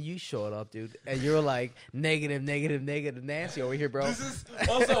 But then you showed up, dude, and you were like, negative Nancy over here, bro. This is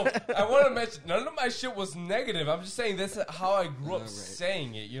also, I want to mention, none of my shit was negative. I'm just saying this is how I grew up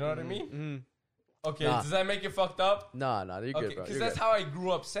saying it. You know what I mean? Mm-hmm. Okay, does that make it fucked up? No, you're good, bro. Because that's how I grew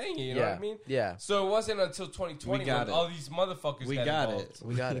up saying it, you know what I mean? Yeah. So it wasn't until 2020 when all these motherfuckers got involved.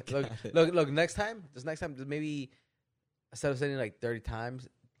 We got it. Look, next time, maybe instead of saying like 30 times,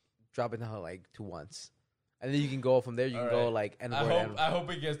 drop it down like to once. And then you can go from there, you can go like N-word. I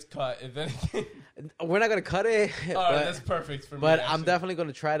hope it gets cut. If anything. We're not going to cut it. All right, that's perfect for me. But I'm definitely going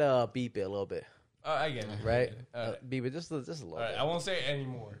to try to beep it a little bit. I get it. Right? Beep it just a little bit. Right, I won't say it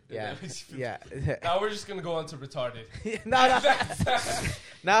anymore. Yeah. Now we're just going to go on to retarded.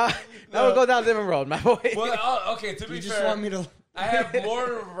 Now we'll go down a different road, my boy. Well, okay, to be fair. You just want me to I have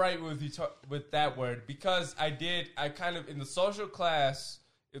more right with that word because I kind of in the social class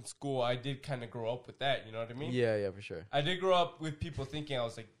in school I did kind of grow up with that. You know what I mean? Yeah, for sure. I did grow up with people thinking I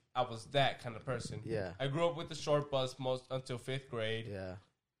was that kind of person. Yeah. I grew up with the short bus until 5th grade. Yeah.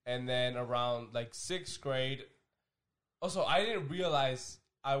 And then around like 6th grade. Also, I didn't realize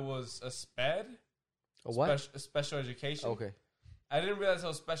I was a SPED. A what? Special education. Okay. I didn't realize I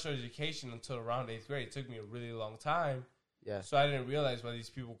was special education until around 8th grade. It took me a really long time. Yeah. So I didn't realize why these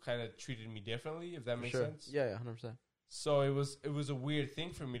people kind of treated me differently, if that makes sense. Yeah, 100%. So it was a weird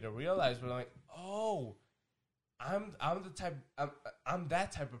thing for me to realize, but I'm like, oh, I'm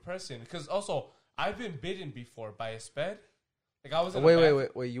that type of person. Because also, I've been bitten before by a SPED. Like I was in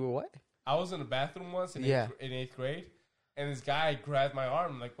wait, you were what? I was in the bathroom once in 8th grade, and this guy grabbed my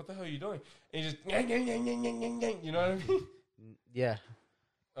arm. I'm like, what the hell are you doing? And he just, you know what I mean? Yeah.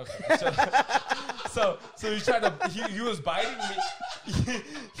 Okay. So he tried to. He was biting me.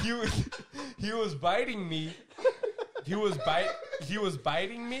 He was biting me. He was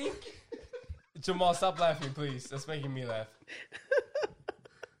biting me. Jamal, stop laughing, please. That's making me laugh.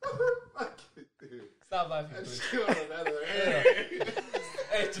 Stop laughing, please.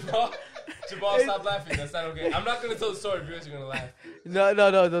 Hey, Jamal, stop laughing. That's not okay. I'm not gonna tell the story if you guys are gonna laugh. No.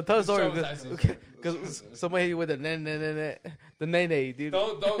 Tell the story because someone hit you with the nene, dude.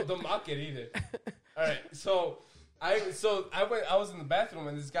 Don't mock it either. All right, so I was in the bathroom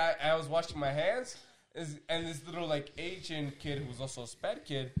and this guy, I was washing my hands, and this little like Asian kid who was also a SPED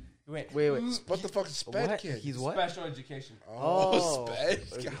kid. Wait. What the fuck is SPED kid? He's what? Special education. Oh, SPED.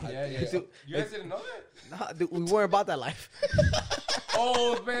 Yeah. You guys didn't know that? Nah, dude, we weren't about that life.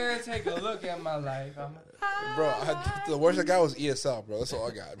 Old man, take a look at my life. Bro, the worst I got was ESL, bro. That's all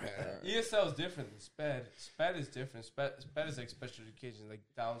I got, man. ESL is different than SPED. SPED is different. SPED is like special education, like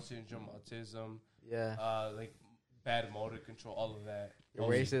Down syndrome, autism. Yeah. Like bad motor control, all of that.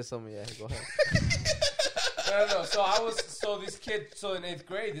 Racism, yeah. Go ahead. No. So this kid, in 8th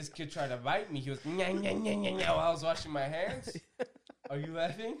grade, this kid tried to bite me. He was while I was washing my hands. Are you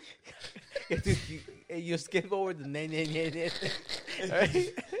laughing? You skip over the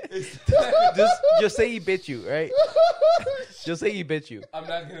right? Just say he bit you, right? Just say he bit you. I'm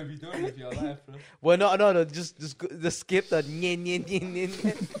not gonna be doing it if y'all laugh, bro. Well, no. Just skip the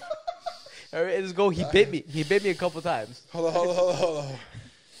All right, let's go. He bit me. He bit me a couple times. Hold on.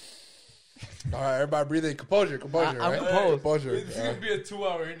 All right, everybody breathe in. Composure. I'm right? composed. Composure. This is going to be a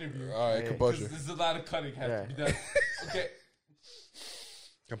 2-hour interview. All right, composure. There's a lot of cutting has to be done. Okay.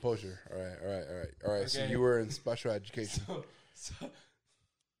 Composure. All right. Okay. So you were in special education.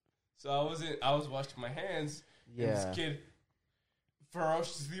 So I was washing my hands. Yeah. And this kid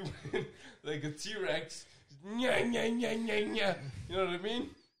ferociously went like a T-Rex. Nya. You know what I mean?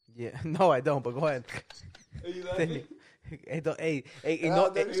 Yeah. No, I don't, but go ahead. Are you laughing? I'm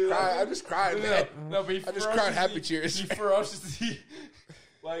just crying, man. No, but I'm just crying happy tears. He ferociously.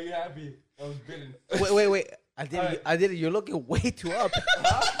 Why are you happy? I was bitten. Wait. I did it. You're looking way too up.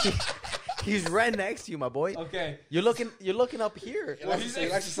 He's right next to you, my boy. Okay. You're looking up here. He likes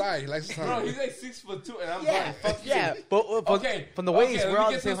the sign. Bro, he's like 6'2", and I'm blind. Fuck you. Yeah, but okay. From the waist, we're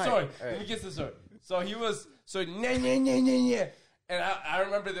all the same height. Let me get to the story. So he was nya. And I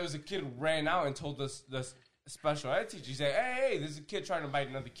remember there was a kid who ran out and told us the special ed teacher. He said, "Hey, there's a kid trying to bite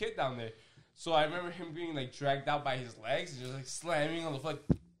another kid down there." So I remember him being like dragged out by his legs and just like slamming on the floor.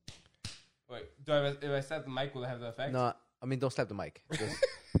 Wait, if I slap the mic, will it have the effect? No, I mean don't slap the mic.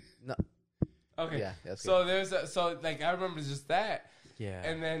 No. Okay. Yeah, that's so good. I remember just that. Yeah.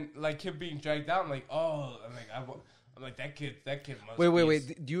 And then like him being dragged out, I'm like, oh, I'm like that kid must.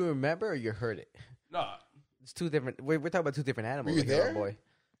 Wait. Do you remember or you heard it? No. It's two different. We're talking about two different animals. Were you there? Boy.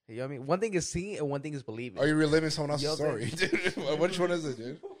 You know what I mean? One thing is seeing and one thing is believing. Are you reliving someone else's story, dude? Which one is it,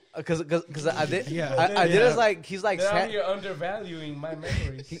 dude? Because I did. I did it like he's like. Now you're undervaluing my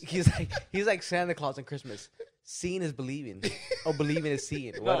memories. He's like Santa Claus on Christmas. Seeing is believing, or believing is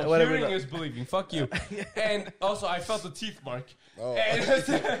seeing. No, whatever hearing is believing. Fuck you. And also, I felt the teeth mark. Oh.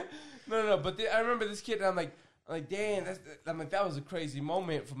 And no. But I remember this kid, and I'm like, damn. That was a crazy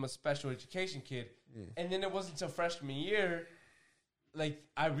moment from a special education kid. And then it wasn't until freshman year, like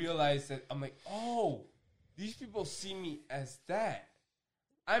I realized that I'm like, oh, these people see me as that.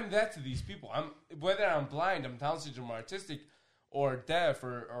 I'm that to these people. Whether I'm blind, I'm Down syndrome, or autistic, or deaf,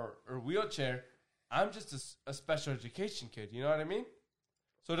 or wheelchair. I'm just a special education kid. You know what I mean?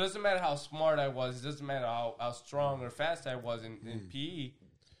 So it doesn't matter how smart I was. It doesn't matter how strong or fast I was in PE.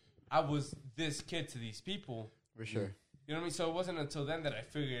 I was this kid to these people. For sure. You know what I mean? So it wasn't until then that I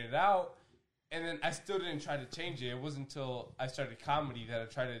figured it out. And then I still didn't try to change it. It wasn't until I started comedy that I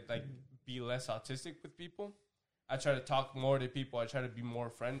tried to like be less autistic with people. I try to talk more to people. I try to be more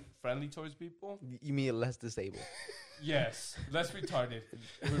friendly towards people. You mean less disabled? Yes, less retarded.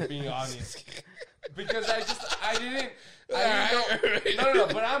 If we're being honest, because I didn't know. No.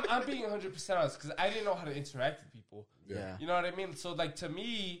 But I'm being 100% honest because I didn't know how to interact with people. Yeah. You know what I mean? So like to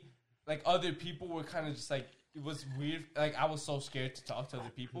me, like other people were kind of just like it was weird. Like I was so scared to talk to other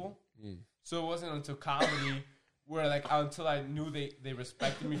people. So it wasn't until comedy where like until I knew they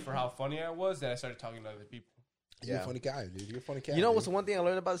respected me for how funny I was that I started talking to other people. You're a funny guy, dude. You're a funny cat. You know what's the one thing I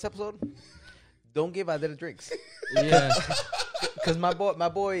learned about this episode? Don't give Adela drinks. Yeah. Because my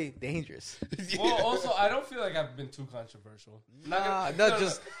boy, dangerous. Well, also, I don't feel like I've been too controversial. Just to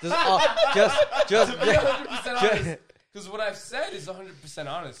be 100% honest. Because what I've said is 100%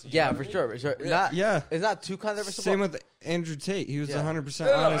 honest. Yeah, for sure. It's not too controversial. Same with Andrew Tate. He was 100%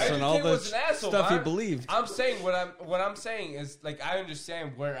 No, honest on all Tate the was an asshole, stuff he man. believed. I'm saying what I'm saying is like I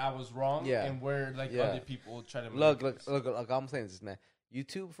understand where I was wrong and where like other people try to look. I'm saying this, man.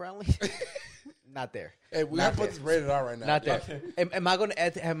 YouTube friendly, not there. Hey, we have to put this rated R right now. Not there. Okay. Am I going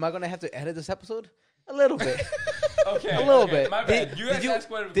to have to edit this episode? A little bit. Okay, a little bit. My bad. You guys ask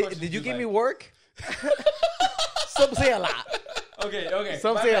whatever questions did you give like. me work? Some say a lot. Okay.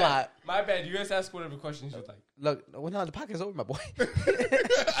 Some say a lot. My bad. You guys ask whatever questions you'd like. Look, the podcast is over, my boy.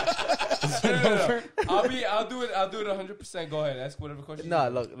 No. I'll do it 100%. Go ahead. Ask whatever questions. No,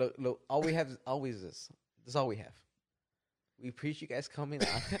 look. All we have is always this. That's all we have. We appreciate you guys coming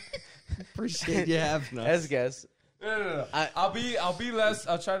on. Appreciate you having us. As guests. No. I'll be less.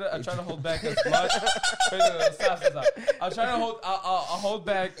 I'll try to hold back as much. Stop. I'll try to hold. I'll hold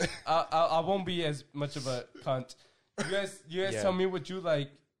back. I won't be as much of a cunt. You guys tell me what you like.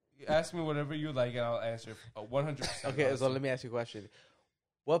 Ask me whatever you like, and I'll answer 100%. Okay, so let me ask you a question.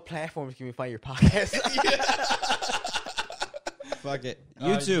 What platforms can we find your podcast? Fuck it.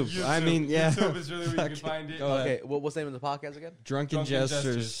 YouTube. I mean, yeah. YouTube is really where you can find it. Okay, what's the name of the podcast again? Drunken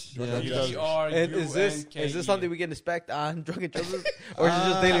Jesters. Yeah. And is this something we can expect on Drunken Jesters, or is it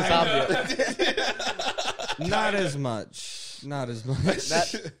just daily Insomnia? Not as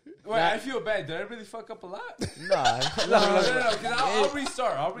much. Wait, I feel bad. Did I really fuck up a lot? No. Because I'll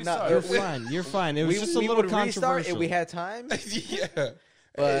restart. You're fine. It was just a little controversial. If we had time. Yeah.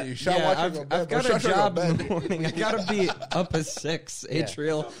 But I've got a job in the morning. I gotta be up at 6.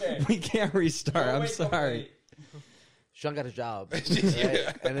 Atrial. Okay. We can't restart. I'm sorry. Sean got a job, right?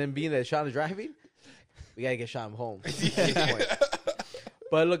 And then being that Sean is driving, we gotta get Sean home.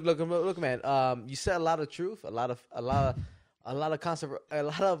 But look, man. You said a lot of truth, a lot of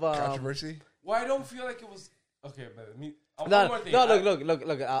controversy. Well, I don't feel like it was okay. But Look.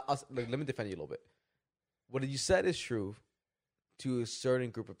 Let me defend you a little bit. What you said is true to a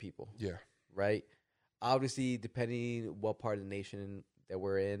certain group of people. Yeah. Right? Obviously, depending what part of the nation that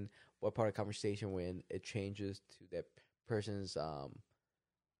we're in, what part of the conversation we're in, it changes to that person's,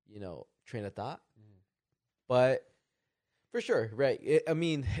 train of thought. But for sure, right?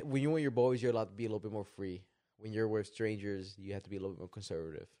 When you're with your boys, you're allowed to be a little bit more free. When you're with strangers, you have to be a little bit more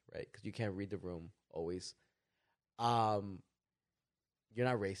conservative, right? Because you can't read the room always. You're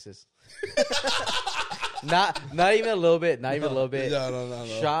not racist. Not even a little bit. Not even a little bit. No.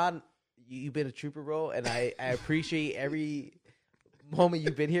 Sean, you've been a trooper, bro, and I appreciate every moment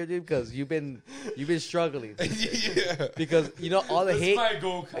you've been here, dude, because you've been struggling. Yeah. Because all the hate. That's my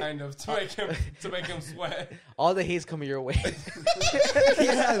goal, kind of, to make him sweat. All the hate's coming your way.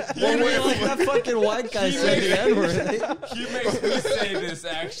 Yeah, like that fucking white guy said the N-word. He makes me say this,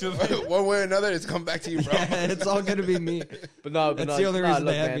 actually. One way or another, it's come back to you, bro. Yeah, it's all gonna be me. But no, that's the only reason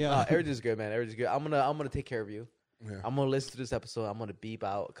they had me on. Everything's good, man. Everything's good. I'm gonna take care of you. Yeah. I'm gonna listen to this episode. I'm gonna beep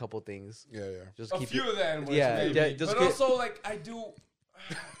out a couple things. Yeah. Just a keep few of them. Yeah. But also, like, I do.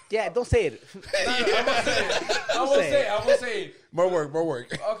 Yeah, don't say it. I won't say it. More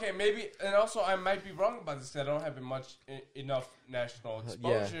work. Okay, maybe, and also I might be wrong about this because I don't have enough national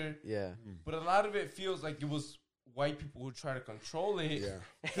exposure. Yeah. But a lot of it feels like it was white people who try to control it. Yeah.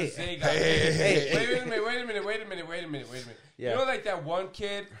 They got Wait a minute. Yeah. You know, like that one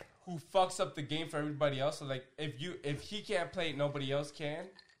kid who fucks up the game for everybody else. So like, if he can't play it, nobody else can.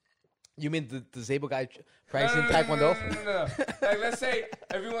 You mean the disabled guy practicing Taekwondo? No. Like, let's say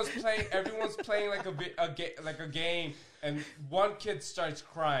everyone's playing like a game, and one kid starts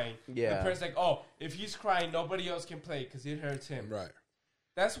crying. Yeah. The parent's like, "Oh, if he's crying, nobody else can play because it hurts him." Right.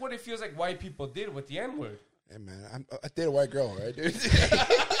 That's what it feels like white people did with the N-word. Hey man, I date a white girl, right, dude?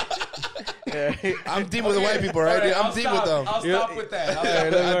 I'm deep with the white people, right? Dude? I'm deep with them. I'll stop with that.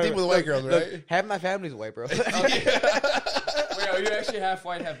 I'm deep with the white girls, right? Look, half my family's white, bro. Wait, are you actually half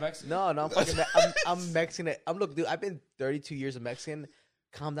white, half Mexican? No, I'm fucking. I'm Mexican. Look, dude. I've been 32 years of Mexican.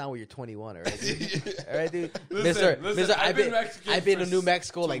 calm down when you're 21, all right, dude? All right, dude? Listen, Mister, I've been Mexican I've been for to New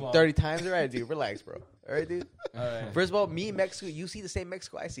Mexico too like long. 30 times, all right, dude? Relax, bro. All right, dude? All right. First of all, me in Mexico, you see the same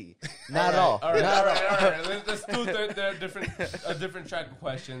Mexico I see. Not at all. All right, Not all at all. right. Let's do a different track of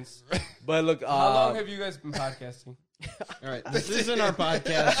questions. But look, how long have you guys been podcasting? All right, this isn't our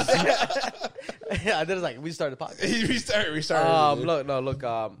podcast. Yeah, that is like we started the podcast. Restarted. Look.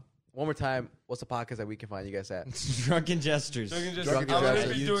 One more time. What's the podcast that we can find you guys at? Drunken Gestures. I'm Drunken going to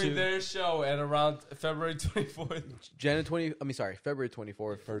Gestures. be doing their show at around February 24th. February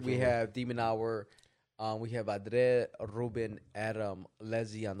 24th. We have Demon Hour. We have Adre, Ruben, Adam,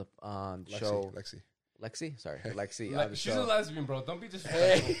 Leslie on the show. Lexi. Sorry, Lexi. On the She's show. a lesbian, bro. Don't be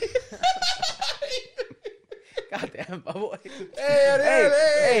disrespectful. God damn, my boy.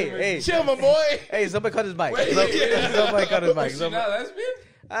 Hey, chill, my boy. Hey, somebody cut his mic. Wait, Somebody cut his mic. Is she not lesbian?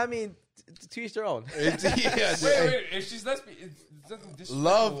 I mean, to each their own. Wait, if she's lesbian, it's nothing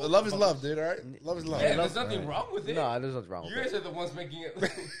disrespectful. Love is love, dude. All right, love is love. Yeah, there's nothing wrong with it. No, there's nothing wrong with You guys are the ones making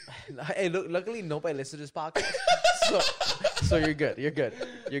it. Hey, look, luckily nobody listens to this podcast, so you're good. You're good.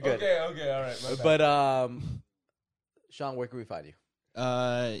 Okay, all right. My bad. But Sean, where can we find you?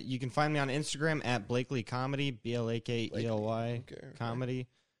 You can find me on Instagram at Blakely Comedy, BLAKELY Comedy.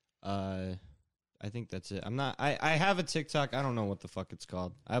 I think that's it. I have a TikTok. I don't know what the fuck it's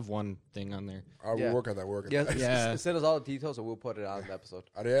called. I have one thing on there. We'll work on that. Yeah. Send us all the details, and we'll put it on the episode.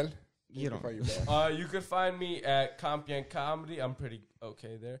 Ariel, you don't. You can find me at Compian Comedy. I'm pretty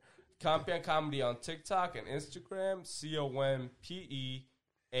okay there. Compian Comedy on TikTok and Instagram.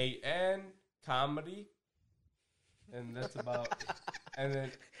 COMPEAN Comedy. And that's about. And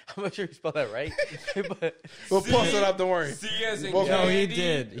then I'm not sure you spelled that right. But we'll post it up. Don't worry. C as in No, candy. he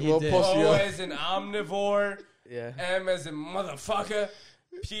did. We'll post you O up. as in omnivore. Yeah. M as in motherfucker.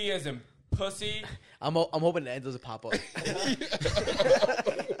 P as in pussy. I'm hoping the end doesn't pop up.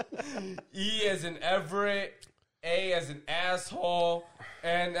 E as in Everett. A as in asshole.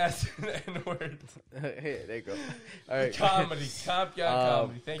 N as in N-word. Hey, there you go. All right. Comedy. Compian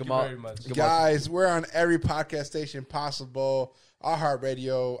Comedy. Thank you very much. Guys, we're on every podcast station possible.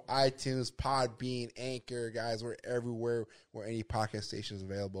 iHeartRadio, iTunes, Podbean, Anchor. Guys, we're everywhere where any podcast station is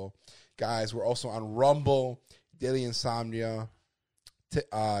available. Guys, we're also on Rumble, Daily Insomnia,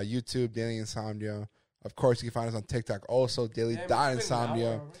 YouTube, Daily Insomnia. Of course, you can find us on TikTok also,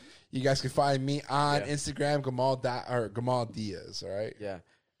 Daily.Insomnia. You guys can find me on Instagram, Gamal Diaz, all right? Yeah. And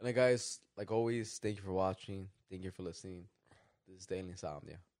then, guys, like always, thank you for watching. Thank you for listening. This is Daily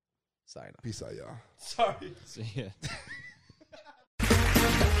Insomnia. Sign off. Peace out, y'all. Sorry. See ya.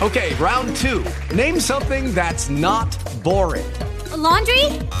 Okay, round two. Name something that's not boring. A laundry?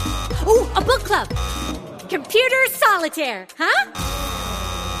 Ooh, a book club. Computer solitaire, huh?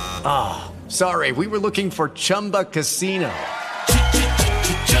 Ah, sorry, we were looking for Chumba Casino.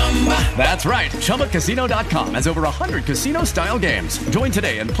 That's right. ChumbaCasino.com has over 100 casino-style games. Join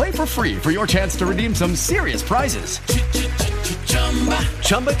today and play for free for your chance to redeem some serious prizes.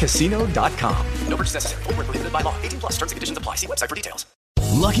 ChumbaCasino.com. No purchase necessary. Void where prohibited by law. 18+ terms and conditions apply. See website for details.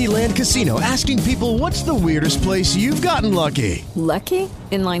 Lucky Land Casino, asking people, what's the weirdest place you've gotten lucky? Lucky?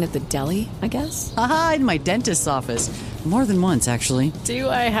 In line at the deli, I guess? Aha, in my dentist's office. More than once, actually. Do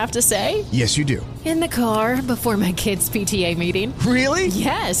I have to say? Yes, you do. In the car before my kids' PTA meeting. Really?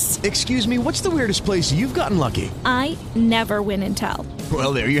 Yes. Excuse me, what's the weirdest place you've gotten lucky? I never win and tell.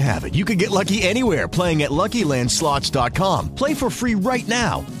 Well, there you have it. You can get lucky anywhere, playing at LuckyLandSlots.com. Play for free right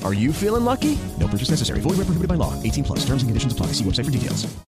now. Are you feeling lucky? No purchase necessary. Void where prohibited by law. 18+. Terms and conditions apply. See website for details.